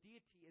humanity and the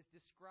deity is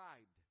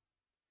described.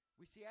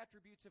 We see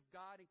attributes of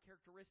God and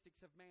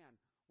characteristics of man.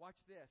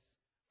 Watch this.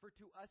 For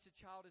to us a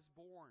child is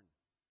born.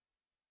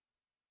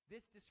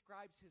 This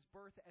describes his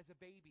birth as a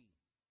baby.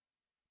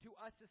 To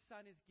us a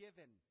son is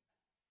given.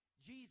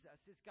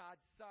 Jesus is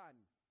God's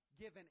son,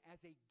 given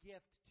as a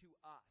gift to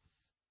us.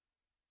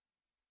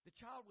 The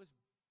child was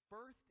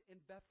birthed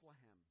in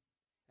Bethlehem,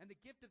 and the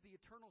gift of the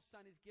eternal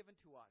Son is given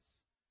to us.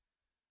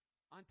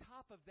 On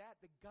top of that,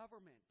 the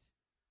government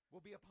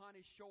will be upon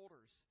his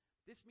shoulders.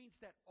 This means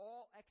that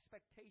all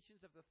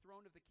expectations of the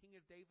throne of the King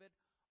of David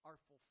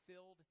are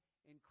fulfilled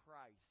in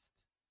Christ.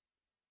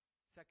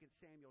 2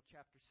 Samuel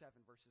chapter 7,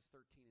 verses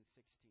 13 and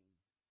 16.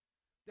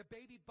 The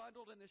baby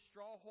bundled in the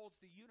straw holds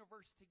the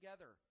universe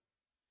together.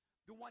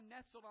 The one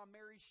nestled on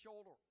Mary's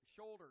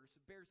shoulders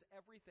bears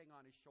everything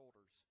on his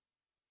shoulders.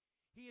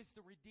 He is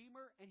the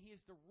Redeemer and he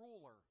is the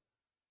ruler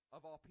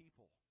of all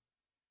people.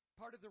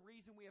 Part of the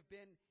reason we have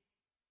been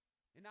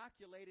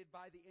inoculated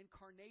by the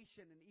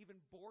incarnation and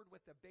even bored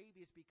with the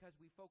baby is because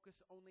we focus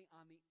only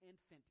on the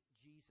infant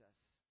Jesus.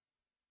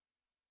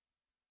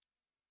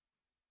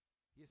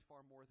 He is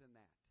far more than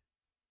that.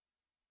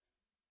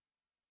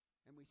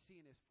 And we see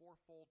in his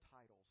fourfold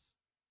titles,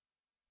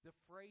 the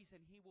phrase,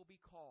 and he will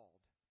be called,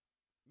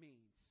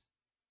 means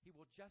he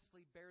will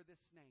justly bear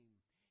this name.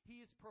 He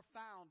is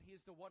profound. He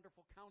is the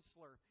Wonderful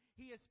Counselor.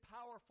 He is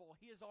powerful.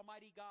 He is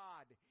Almighty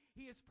God.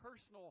 He is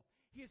personal.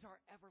 He is our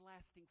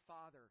everlasting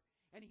Father.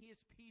 And he is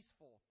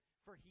peaceful,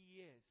 for he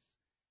is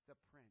the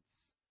Prince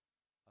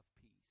of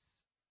Peace.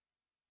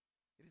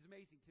 It is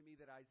amazing to me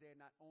that Isaiah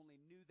not only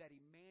knew that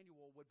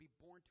Emmanuel would be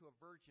born to a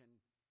virgin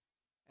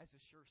as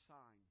a sure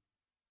sign,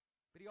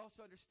 but he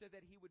also understood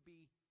that he would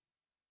be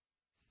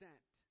sent,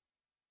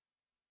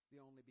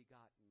 the only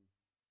begotten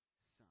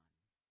Son.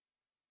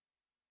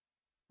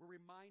 We're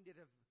reminded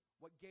of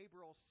what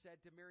Gabriel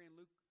said to Mary in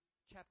Luke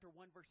chapter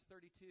 1, verse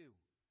 32.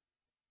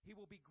 He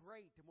will be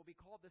great and will be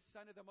called the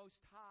Son of the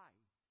Most High.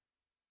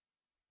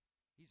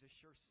 He's a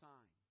sure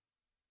sign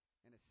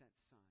and a sent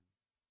son.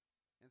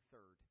 And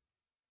third,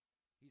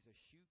 he's a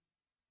shoot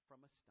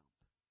from a stump.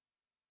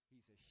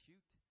 He's a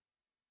shoot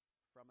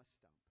from a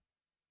stump.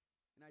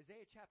 In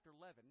Isaiah chapter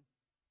 11,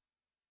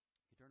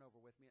 you turn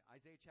over with me,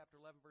 Isaiah chapter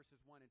 11,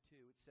 verses 1 and 2,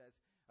 it says,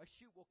 a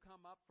shoot will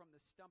come up from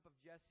the stump of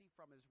Jesse,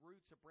 from his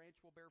roots a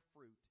branch will bear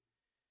fruit.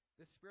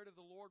 The Spirit of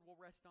the Lord will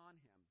rest on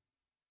him.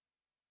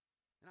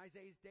 In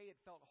Isaiah's day, it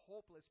felt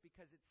hopeless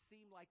because it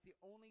seemed like the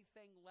only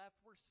thing left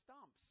were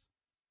stumps.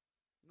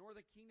 The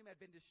northern kingdom had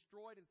been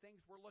destroyed and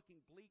things were looking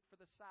bleak for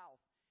the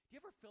south. Do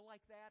you ever feel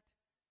like that?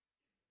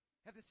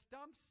 Have the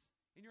stumps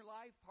in your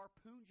life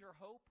harpooned your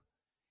hope?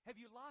 Have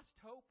you lost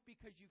hope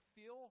because you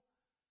feel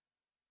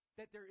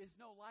that there is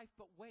no life?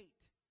 But wait.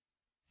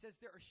 It says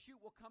there a shoot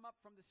will come up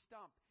from the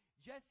stump.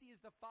 Jesse is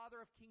the father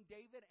of King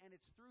David, and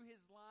it's through his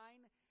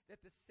line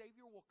that the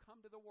Savior will come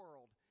to the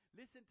world.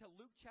 Listen to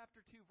Luke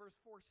chapter 2, verse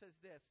 4 says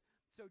this.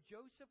 So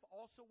Joseph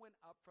also went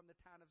up from the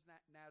town of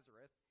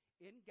Nazareth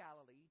in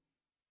Galilee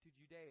to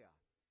Judea,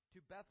 to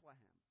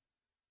Bethlehem,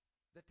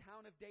 the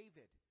town of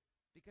David,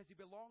 because he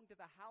belonged to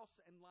the house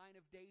and line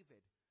of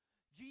David.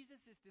 Jesus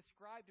is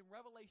described in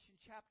Revelation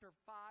chapter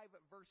 5,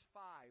 verse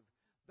 5,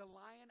 the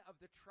Lion of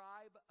the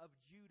tribe of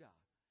Judah,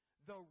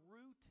 the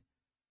root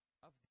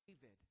of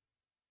David.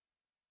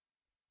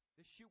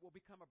 The shoot will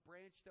become a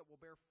branch that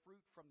will bear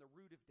fruit from the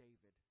root of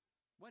David.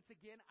 Once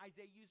again,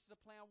 Isaiah uses a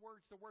play on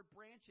words. The word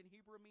branch in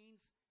Hebrew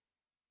means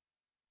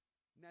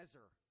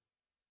Nezer.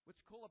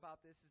 What's cool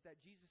about this is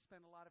that Jesus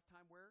spent a lot of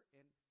time where?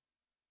 In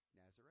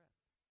Nazareth.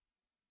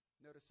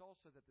 Notice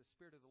also that the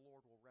Spirit of the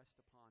Lord will rest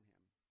upon him.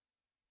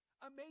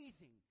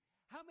 Amazing.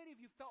 How many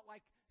of you felt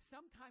like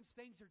sometimes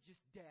things are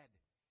just dead?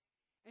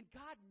 And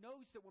God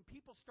knows that when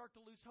people start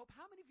to lose hope,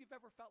 how many of you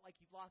have ever felt like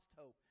you've lost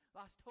hope?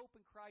 Lost hope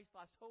in Christ,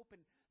 lost hope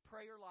in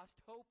prayer, lost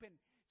hope in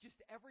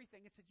just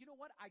everything. And said, you know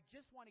what? I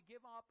just want to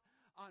give up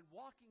on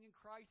walking in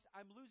Christ.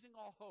 I'm losing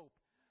all hope.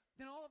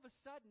 Then all of a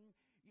sudden,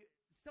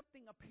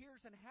 something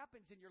appears and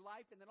happens in your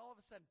life, and then all of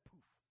a sudden,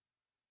 poof.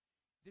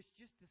 There's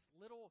just this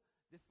little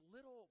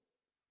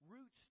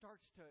root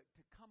starts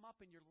to come up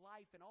in your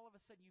life, and all of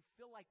a sudden you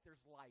feel like there's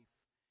life.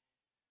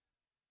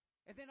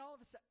 And then all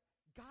of a sudden,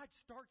 God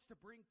starts to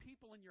bring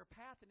people in your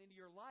path and into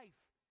your life.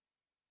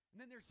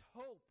 And then there's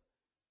hope.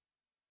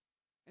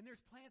 And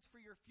there's plans for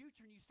your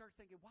future, and you start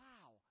thinking,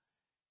 wow,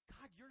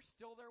 God, you're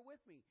still there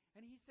with me.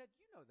 And he said,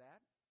 you know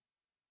that.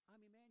 I'm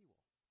Emmanuel.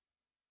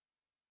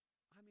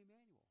 I'm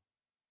Emmanuel.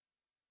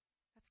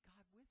 That's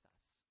God with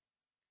us.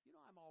 You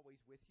I'm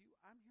always with you.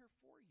 I'm here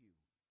for you.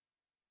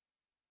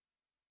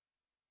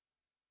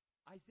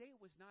 Isaiah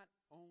was not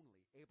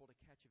only able to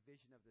catch a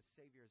vision of the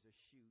Savior as a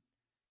shoot,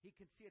 he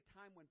can see a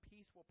time when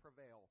peace will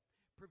prevail.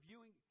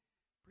 Previewing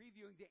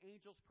the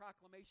angel's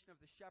proclamation of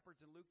the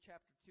shepherds in Luke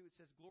chapter 2, it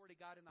says, "Glory to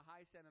God in the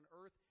highest, and on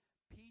earth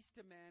peace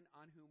to men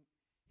on whom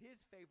his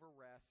favor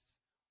rests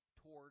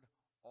toward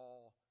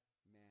all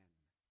men."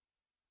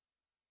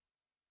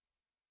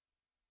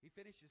 He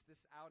finishes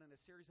this out in a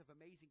series of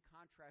amazing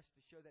contrasts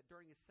to show that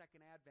during his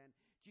second advent,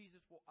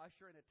 Jesus will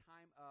usher in a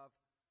time of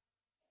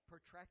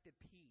protracted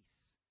peace.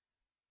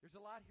 There's a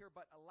lot here,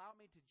 but allow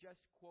me to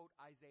just quote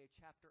Isaiah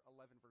chapter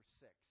 11, verse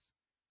 6,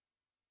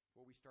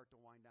 before we start to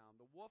wind down.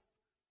 "The wolf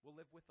will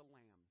live with the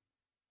lamb.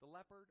 The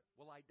leopard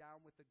will lie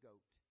down with the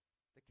goat.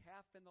 The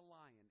calf and the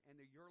lion and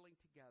the yearling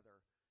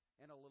together,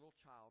 and a little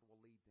child will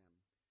lead them.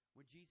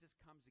 When Jesus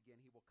comes again,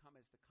 he will come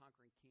as the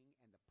conquering king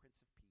and the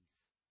Prince of Peace."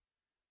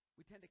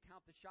 We tend to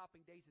count the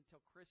shopping days until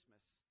Christmas.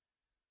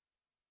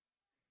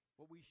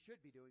 What we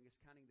should be doing is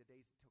counting the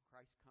days until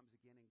Christ comes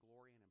again in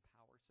glory and in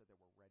power so that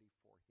we're ready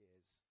for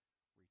his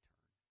return.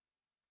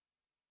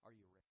 Are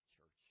you ready,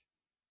 church?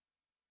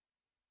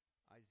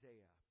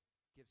 Isaiah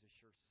gives a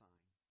sure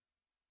sign.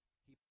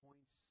 He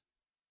points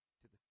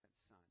to the sent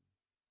Son.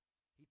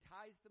 He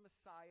ties the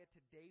Messiah to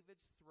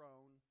David's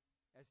throne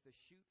as the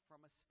shoot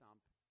from a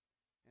stump.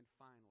 And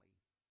finally,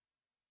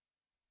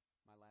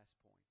 my last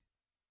point,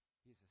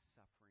 he is a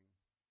suffering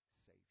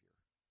Savior.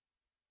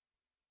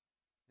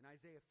 In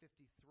Isaiah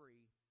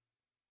 53,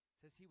 it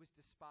says he was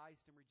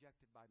despised and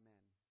rejected by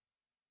men,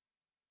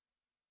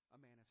 a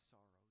man of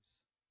sorrows,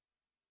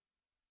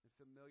 and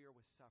familiar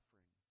with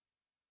suffering.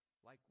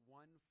 Like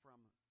one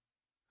from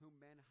whom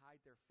men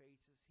hide their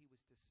faces, he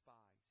was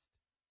despised,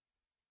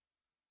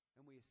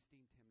 and we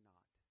esteemed him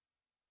not.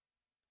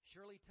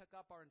 Surely he took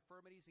up our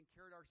infirmities and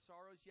carried our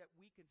sorrows, yet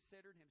we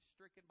considered him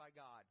stricken by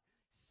God,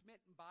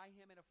 smitten by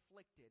him and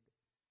afflicted.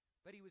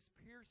 But he was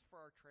pierced for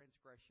our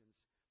transgressions.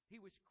 He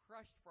was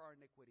crushed for our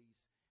iniquities.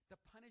 The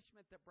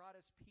punishment that brought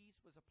us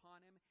peace was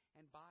upon him,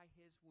 and by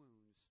his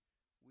wounds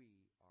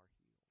we are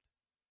healed.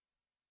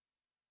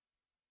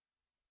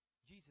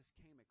 Jesus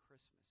came at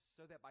Christmas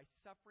so that by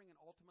suffering and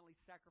ultimately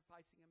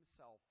sacrificing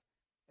himself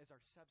as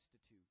our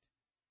substitute,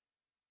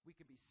 we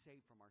could be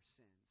saved from our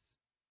sins.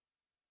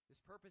 This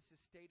purpose is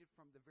stated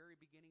from the very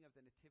beginning of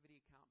the Nativity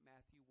account,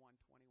 Matthew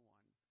 1:21.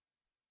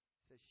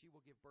 It says, "She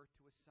will give birth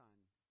to a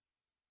son,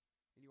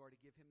 and you are to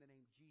give him the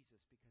name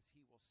Jesus, because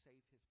he will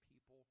save his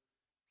people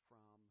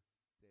from their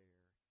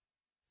sins."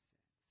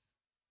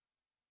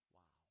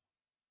 Wow.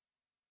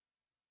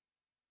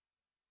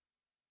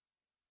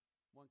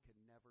 One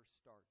can never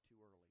start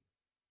too early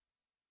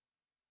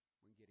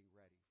when getting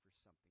ready for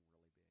something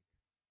really big.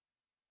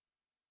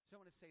 So I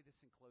want to say this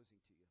in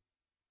closing to you.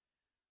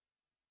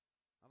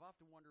 I've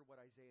often wondered what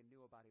Isaiah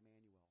knew about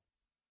Emmanuel.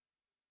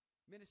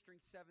 Ministering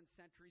 7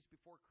 centuries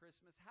before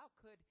Christmas, how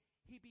could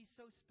he be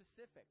so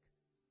specific?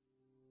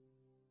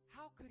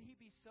 How could he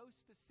be so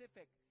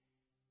specific,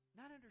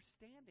 not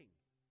understanding?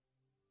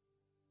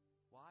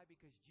 Why?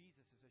 Because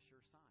Jesus is a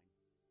sure sign.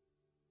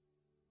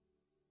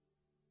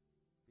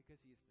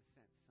 Because he is the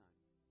sent Son.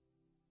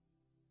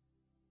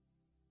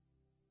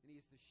 And he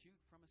is the shoot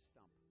from a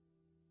stump.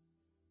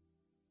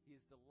 He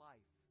is the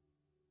life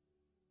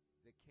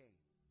that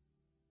came.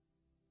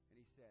 And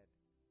he said,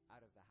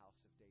 out of the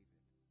house of David.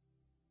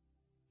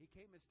 He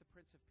came as the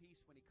Prince of Peace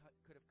when he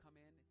could have come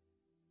in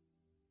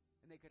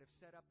and they could have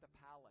set up the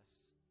palace.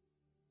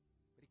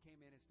 But he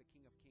came in as the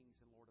King of Kings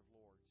and Lord of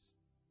Lords.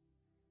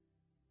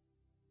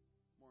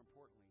 More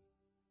importantly,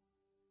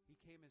 he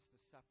came as the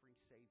suffering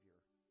Savior.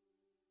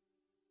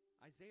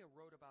 Isaiah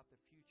wrote about the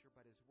future,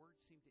 but his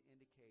words seem to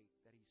indicate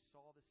that he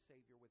saw the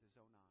Savior with his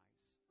own eyes.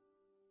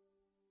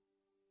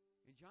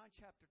 In John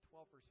chapter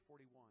 12, verse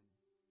 41,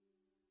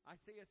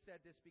 Isaiah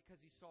said this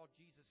because he saw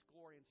Jesus'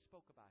 glory and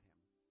spoke about him.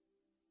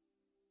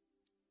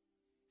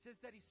 It says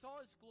that he saw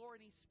his glory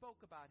and he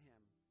spoke about him.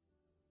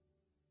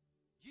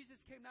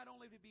 Jesus came not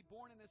only to be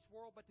born in this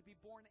world, but to be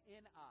born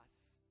in us.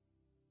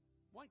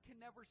 One can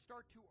never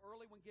start too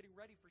early when getting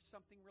ready for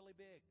something really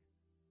big.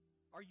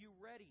 Are you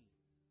ready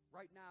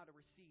right now to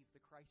receive the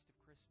Christ of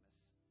Christmas?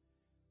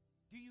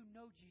 Do you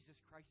know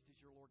Jesus Christ is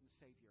your Lord and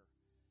Savior?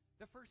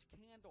 The first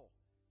candle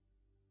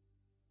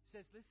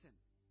says, listen,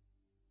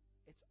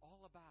 it's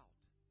all about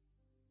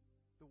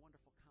the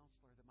wonderful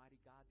Counselor, the mighty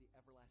God, the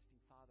everlasting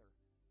Father,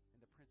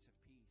 and the Prince of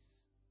Peace.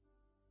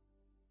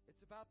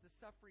 It's about the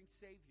suffering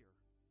Savior.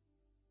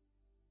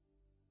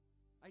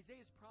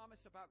 Isaiah's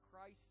promise about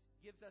Christ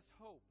gives us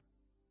hope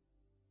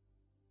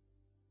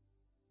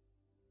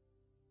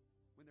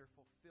when they're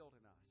fulfilled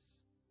in us.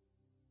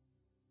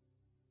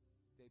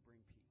 They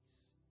bring peace.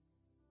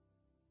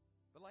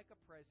 But like a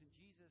present,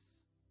 Jesus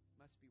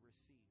must be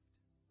received.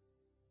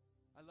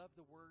 I love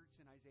the words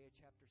in Isaiah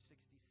chapter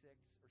 66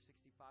 or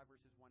 65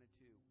 verses 1 and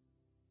 2.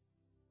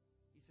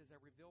 He says,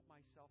 I revealed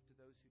myself to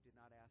those who did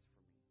not ask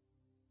for me.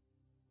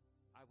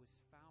 I was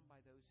found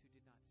by those who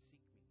did not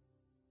seek me.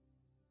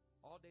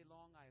 All day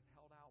long I have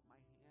held out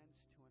my hands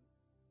to an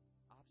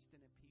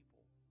obstinate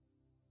people.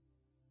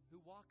 who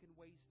walk in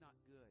ways not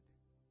good,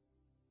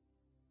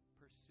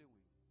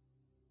 pursuing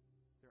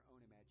their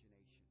own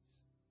imaginations.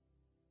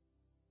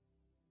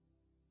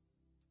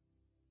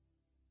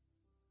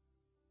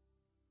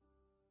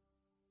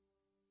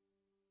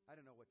 I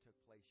don't know what took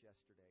place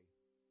yesterday.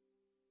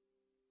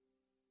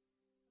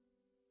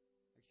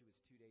 Actually, it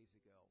was 2 days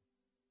ago.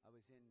 I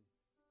was in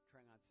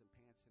trying on some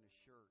pants and a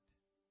shirt.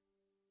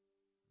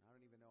 And I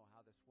don't even know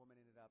how this woman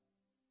ended up.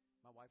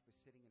 My wife was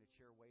sitting in a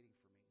chair waiting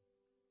for me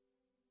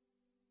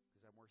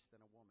because I'm worse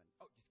than a woman.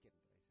 Oh, just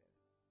kidding. Did I say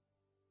that?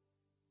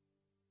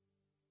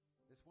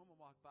 This woman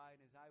walked by,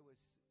 and as I was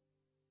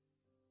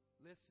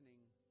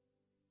listening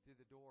through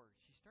the door,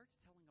 she starts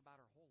telling about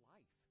her whole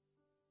life,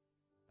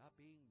 about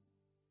being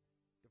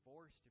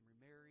divorced and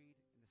remarried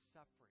and the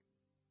suffering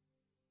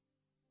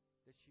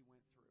that she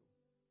went through.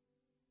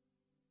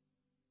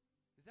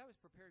 As I was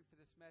preparing for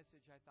this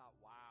message, I thought,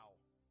 wow,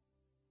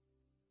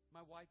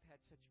 my wife had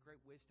such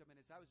great wisdom. And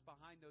as I was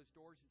behind those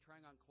doors and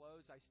trying on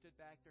clothes, I stood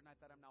back there and I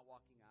thought, I'm not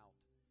walking out.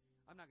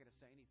 I'm not going to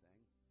say anything.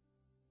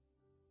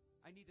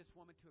 I need this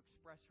woman to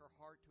express her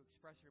heart, to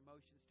express her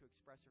emotions, to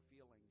express her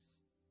feelings.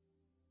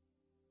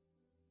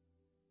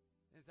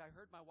 And as I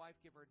heard my wife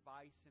give her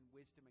advice and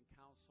wisdom and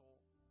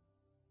counsel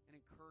and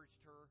encouraged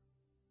her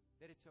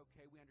that it's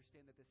okay, we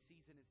understand that the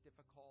season is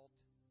difficult.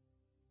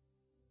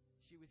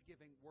 She was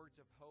giving words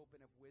of hope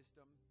and of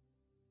wisdom.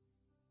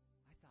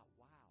 I thought,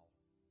 wow.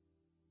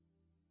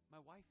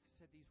 My wife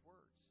said these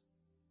words,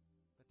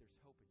 but there's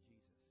hope in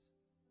Jesus.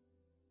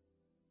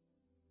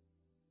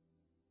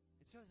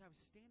 And so as I was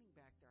standing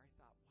back there, I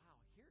thought, wow,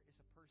 here is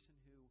a person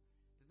who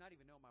does not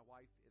even know my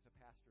wife is a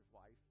pastor's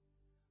wife,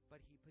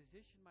 but he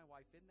positioned my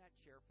wife in that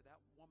chair for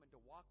that woman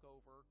to walk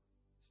over,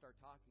 start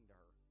talking to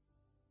her.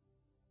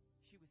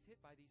 She was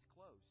hit by these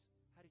clothes.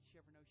 How did she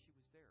ever know she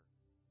was there?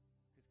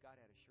 Because God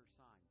had a sure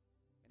sign,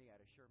 and he had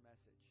a sure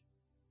message.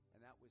 And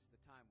that was the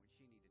time when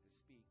she needed to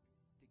speak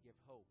to give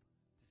hope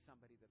to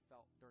somebody that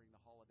felt during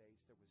the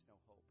holidays there was no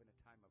hope in a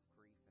time of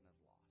grief and of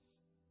loss.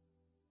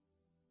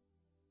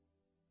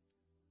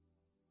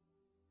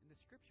 And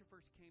the scripture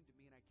verse came to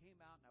me, and I came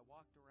out and I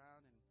walked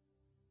around and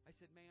I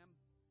said, ma'am,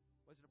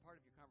 wasn't a part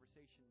of your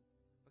conversation,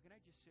 but can I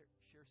just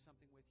share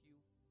something with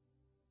you?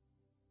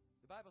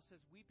 The Bible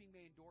says, weeping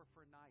may endure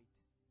for a night,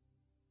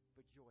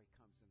 but joy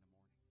comes in the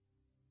morning.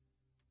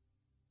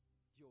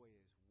 Joy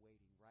is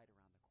waiting right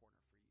around the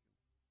corner for you.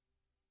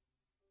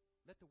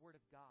 Let the Word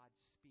of God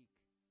speak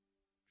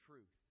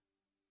truth.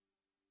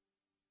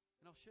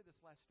 And I'll share this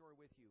last story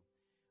with you.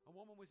 A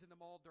woman was in the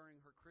mall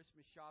during her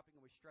Christmas shopping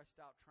and was stressed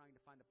out trying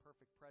to find the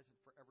perfect present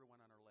for everyone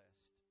on her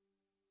list.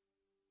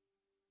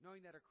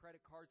 Knowing that her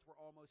credit cards were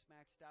almost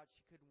maxed out,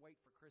 she couldn't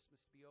wait for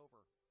Christmas to be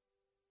over.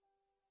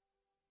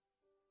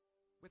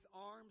 With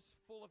arms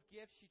full of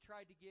gifts she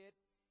tried to get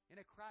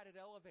in a crowded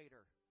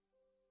elevator.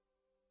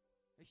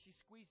 As she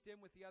squeezed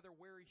in with the other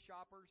weary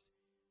shoppers,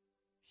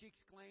 she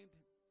exclaimed,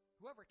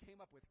 whoever came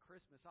up with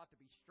Christmas ought to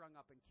be strung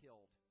up and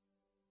killed.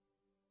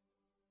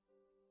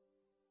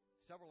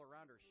 Several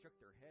around her shook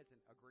their heads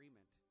in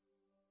agreement.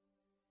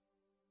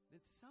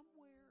 Then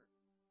somewhere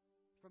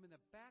from in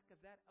the back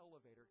of that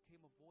elevator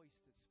came a voice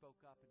that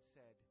spoke up and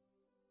said,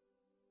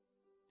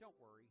 don't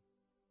worry,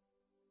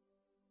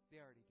 they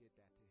already did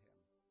that to him.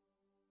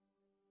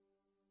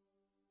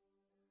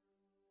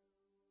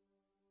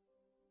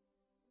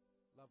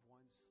 Loved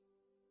ones,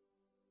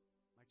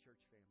 my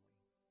church family,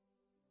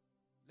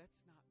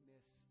 let's not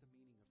miss the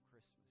meaning of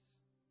Christmas.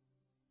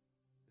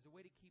 As a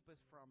way to keep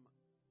us from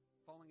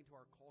falling into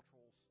our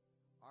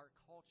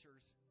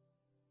culture's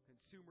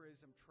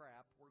consumerism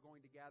trap, we're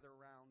going to gather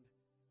around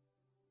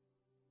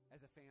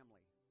as a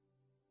family,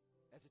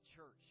 as a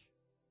church,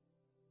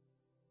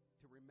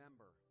 to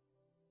remember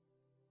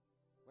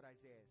what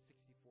Isaiah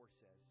 64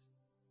 says.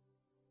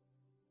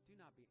 Do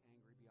not be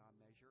angry beyond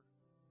measure.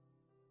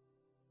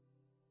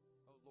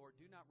 Oh Lord,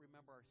 do not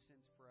remember our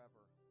sins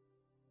forever.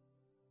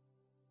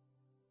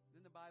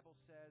 Then the Bible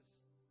says,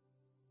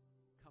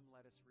 come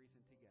let us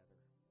reason together.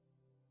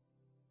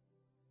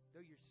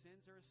 Though your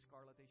sins are as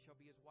scarlet, they shall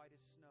be as white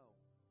as snow.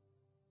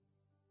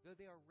 Though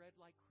they are red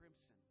like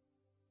crimson,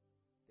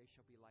 they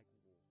shall be like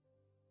wool.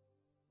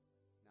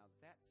 Now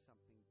that's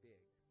something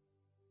big,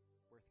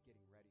 worth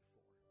getting ready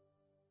for.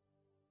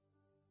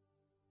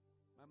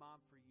 My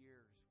mom for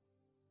years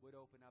would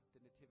open up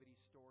the nativity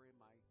story, and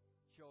my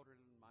children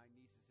and my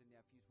nieces and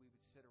nephews, we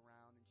would sit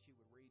around and she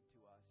would read to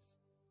us.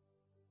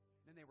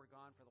 Then they were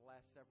gone for the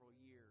last several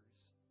years.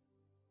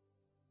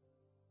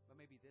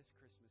 But maybe this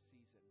Christmas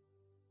season,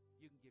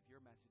 you can give your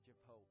message of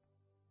hope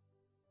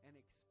and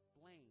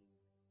explain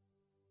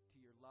to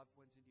your loved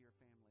ones and to your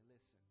family,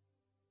 listen,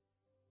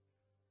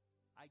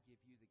 I give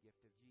you the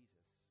gift of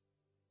Jesus,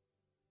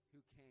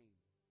 who came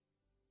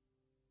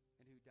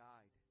and who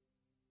died.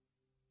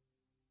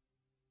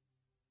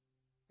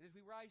 And as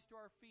we rise to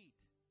our feet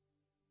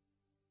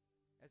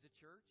as a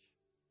church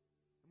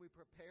and we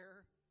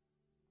prepare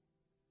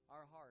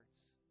our hearts,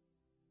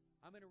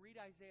 I'm going to read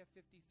Isaiah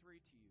 53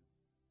 to you.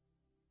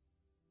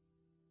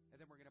 And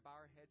then we're going to bow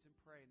our heads and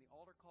pray. And the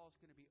altar call is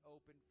going to be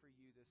open for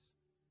you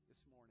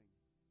this morning.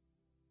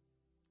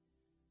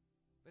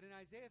 But in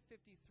Isaiah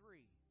 53,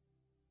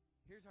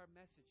 here's our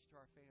message to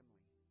our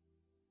family.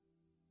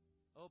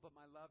 Oh, but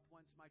my loved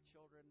ones, my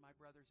children, my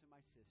brothers and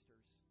my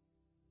sisters,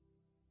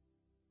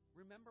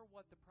 remember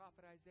what the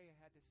prophet Isaiah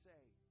had to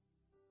say.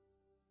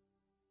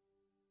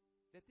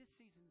 That this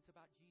season is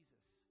about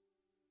Jesus.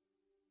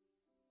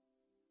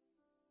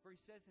 For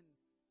he says in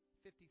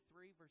 53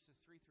 verses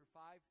 3 through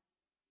 5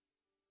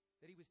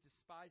 that he was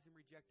despised and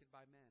rejected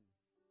by men.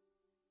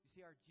 You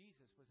see, our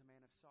Jesus was a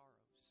man of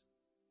sorrows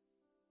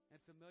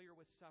and familiar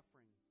with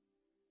suffering.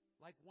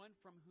 Like one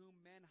from whom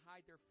men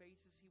hide their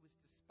faces, he was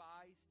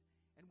despised,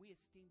 and we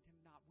esteemed him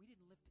not. We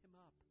didn't lift him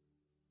up.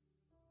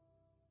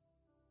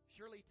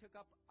 Surely he took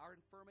up our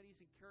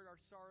infirmities and carried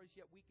our sorrows,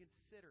 yet we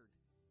considered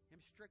him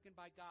stricken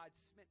by God,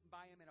 smitten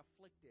by him, and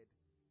afflicted.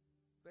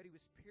 But he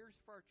was pierced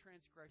for our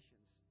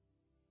transgressions.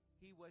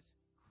 He was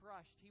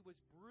crushed. He was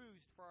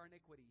bruised for our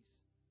iniquities.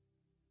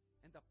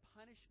 And the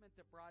punishment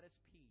that brought us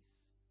peace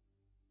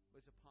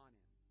was upon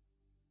him.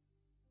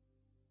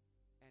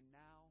 And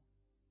now,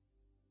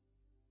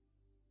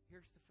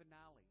 here's the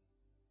finale.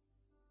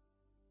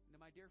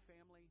 Now, my dear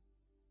family,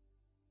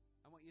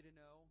 I want you to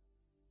know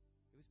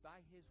it was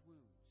by his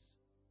wounds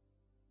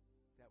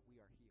that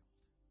we are healed.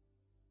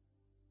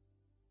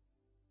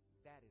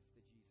 That is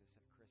the Jesus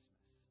of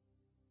Christmas.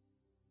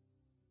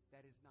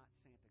 That is not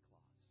Santa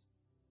Claus.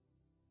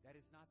 That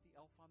is not the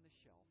elf on the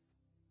shelf.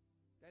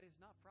 That is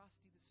not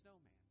Frosty the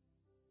Snowman.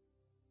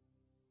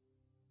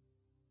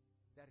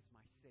 That is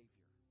my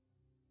Savior,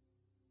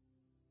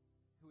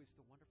 who is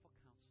the wonderful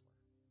Counselor,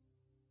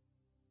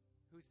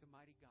 who is the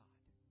mighty God,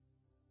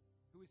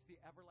 who is the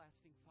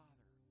everlasting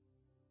Father,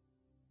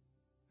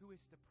 who is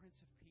the Prince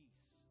of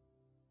Peace.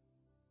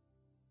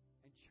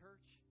 And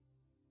church,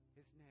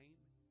 his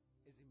name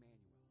is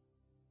Emmanuel,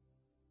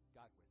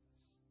 God with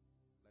us.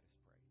 Let us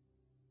pray.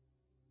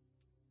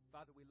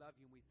 Father, we love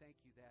you and we thank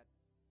you that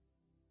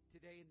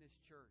today in this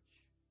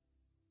church,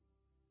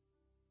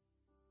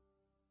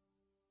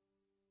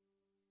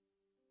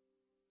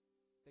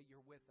 that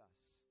you're with us.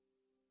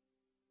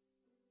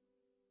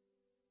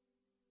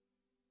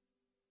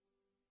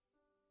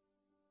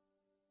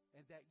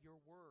 And that your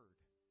word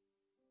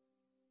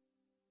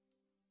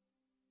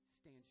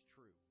stands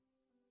true.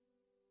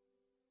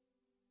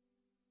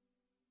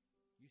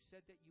 You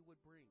said that you would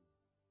bring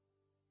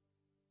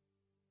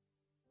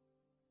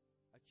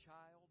a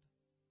child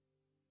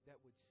that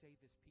would save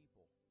his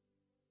people,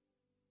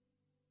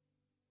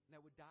 and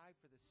that would die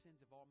for the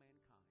sins of all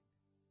mankind.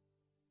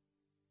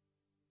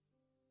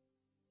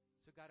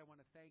 So God, I want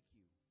to thank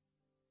you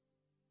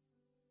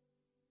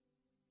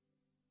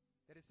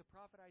that as the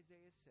prophet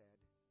Isaiah said,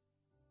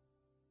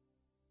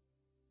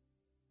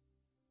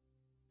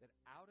 that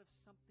out of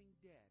something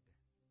dead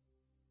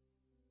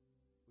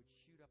would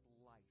shoot up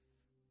life.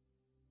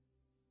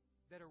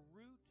 That a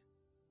root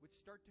would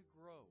start to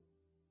grow.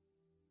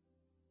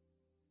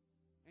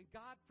 And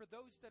God, for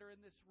those that are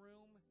in this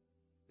room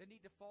that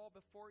need to fall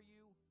before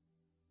you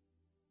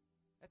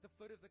at the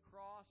foot of the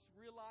cross,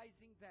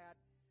 realizing that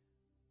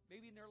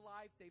maybe in their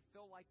life they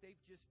feel like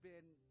they've just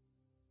been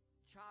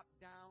chopped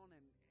down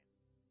and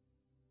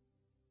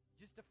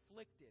just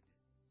afflicted,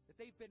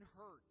 that they've been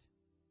hurt.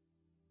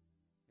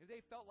 If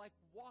they felt like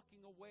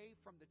walking away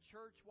from the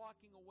church,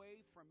 walking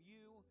away from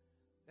you,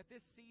 that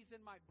this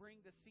season might bring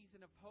the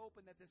season of hope,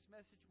 and that this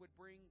message would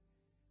bring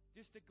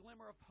just a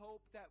glimmer of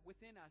hope that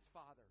within us,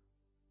 Father,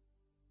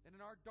 that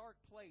in our dark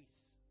place,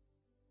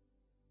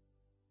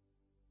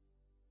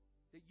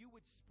 that you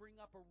would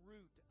spring up a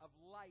root of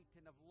light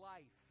and of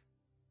life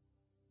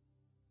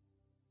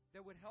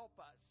that would help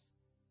us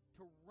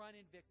to run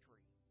in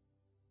victory.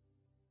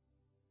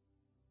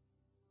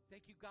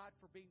 Thank you, God,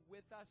 for being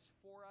with us,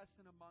 for us,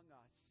 and among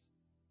us.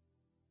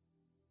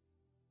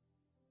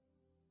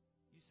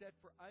 You said,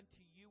 for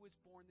unto you is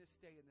born this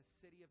day in the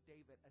city of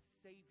David a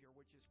Savior,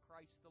 which is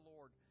Christ the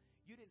Lord.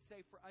 You didn't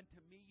say for unto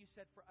me, you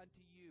said for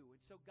unto you. And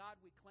so, God,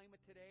 we claim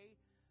it today,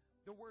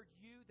 the word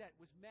you that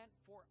was meant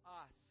for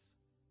us.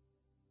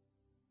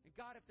 And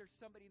God, if there's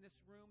somebody in this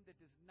room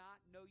that does not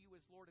know you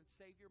as Lord and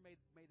Savior, may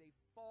they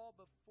fall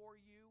before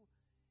you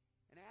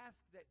and ask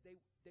that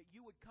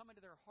you would come into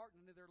their heart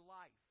and into their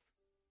life.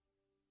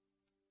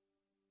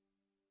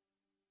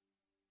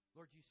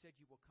 Lord, you said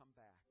you will come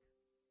back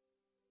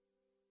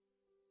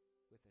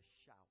with a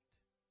shout.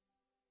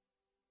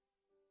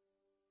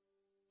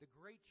 The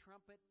great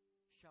trumpet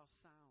shall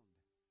sound,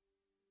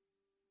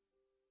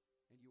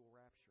 and you will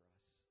rapture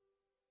us.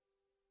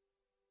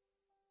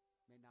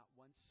 May not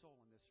one soul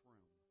in this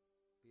room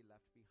be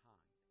left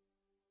behind,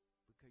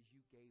 because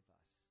you gave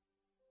us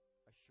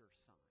a sure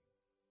sign.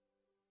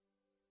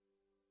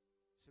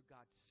 So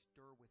God,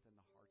 stir within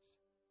the hearts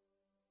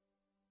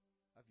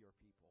of your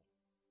people.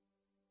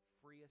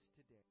 Free us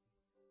today.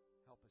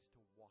 Help us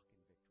to walk in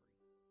victory.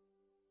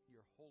 In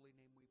your holy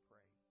name we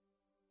pray.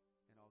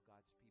 And all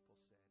God's people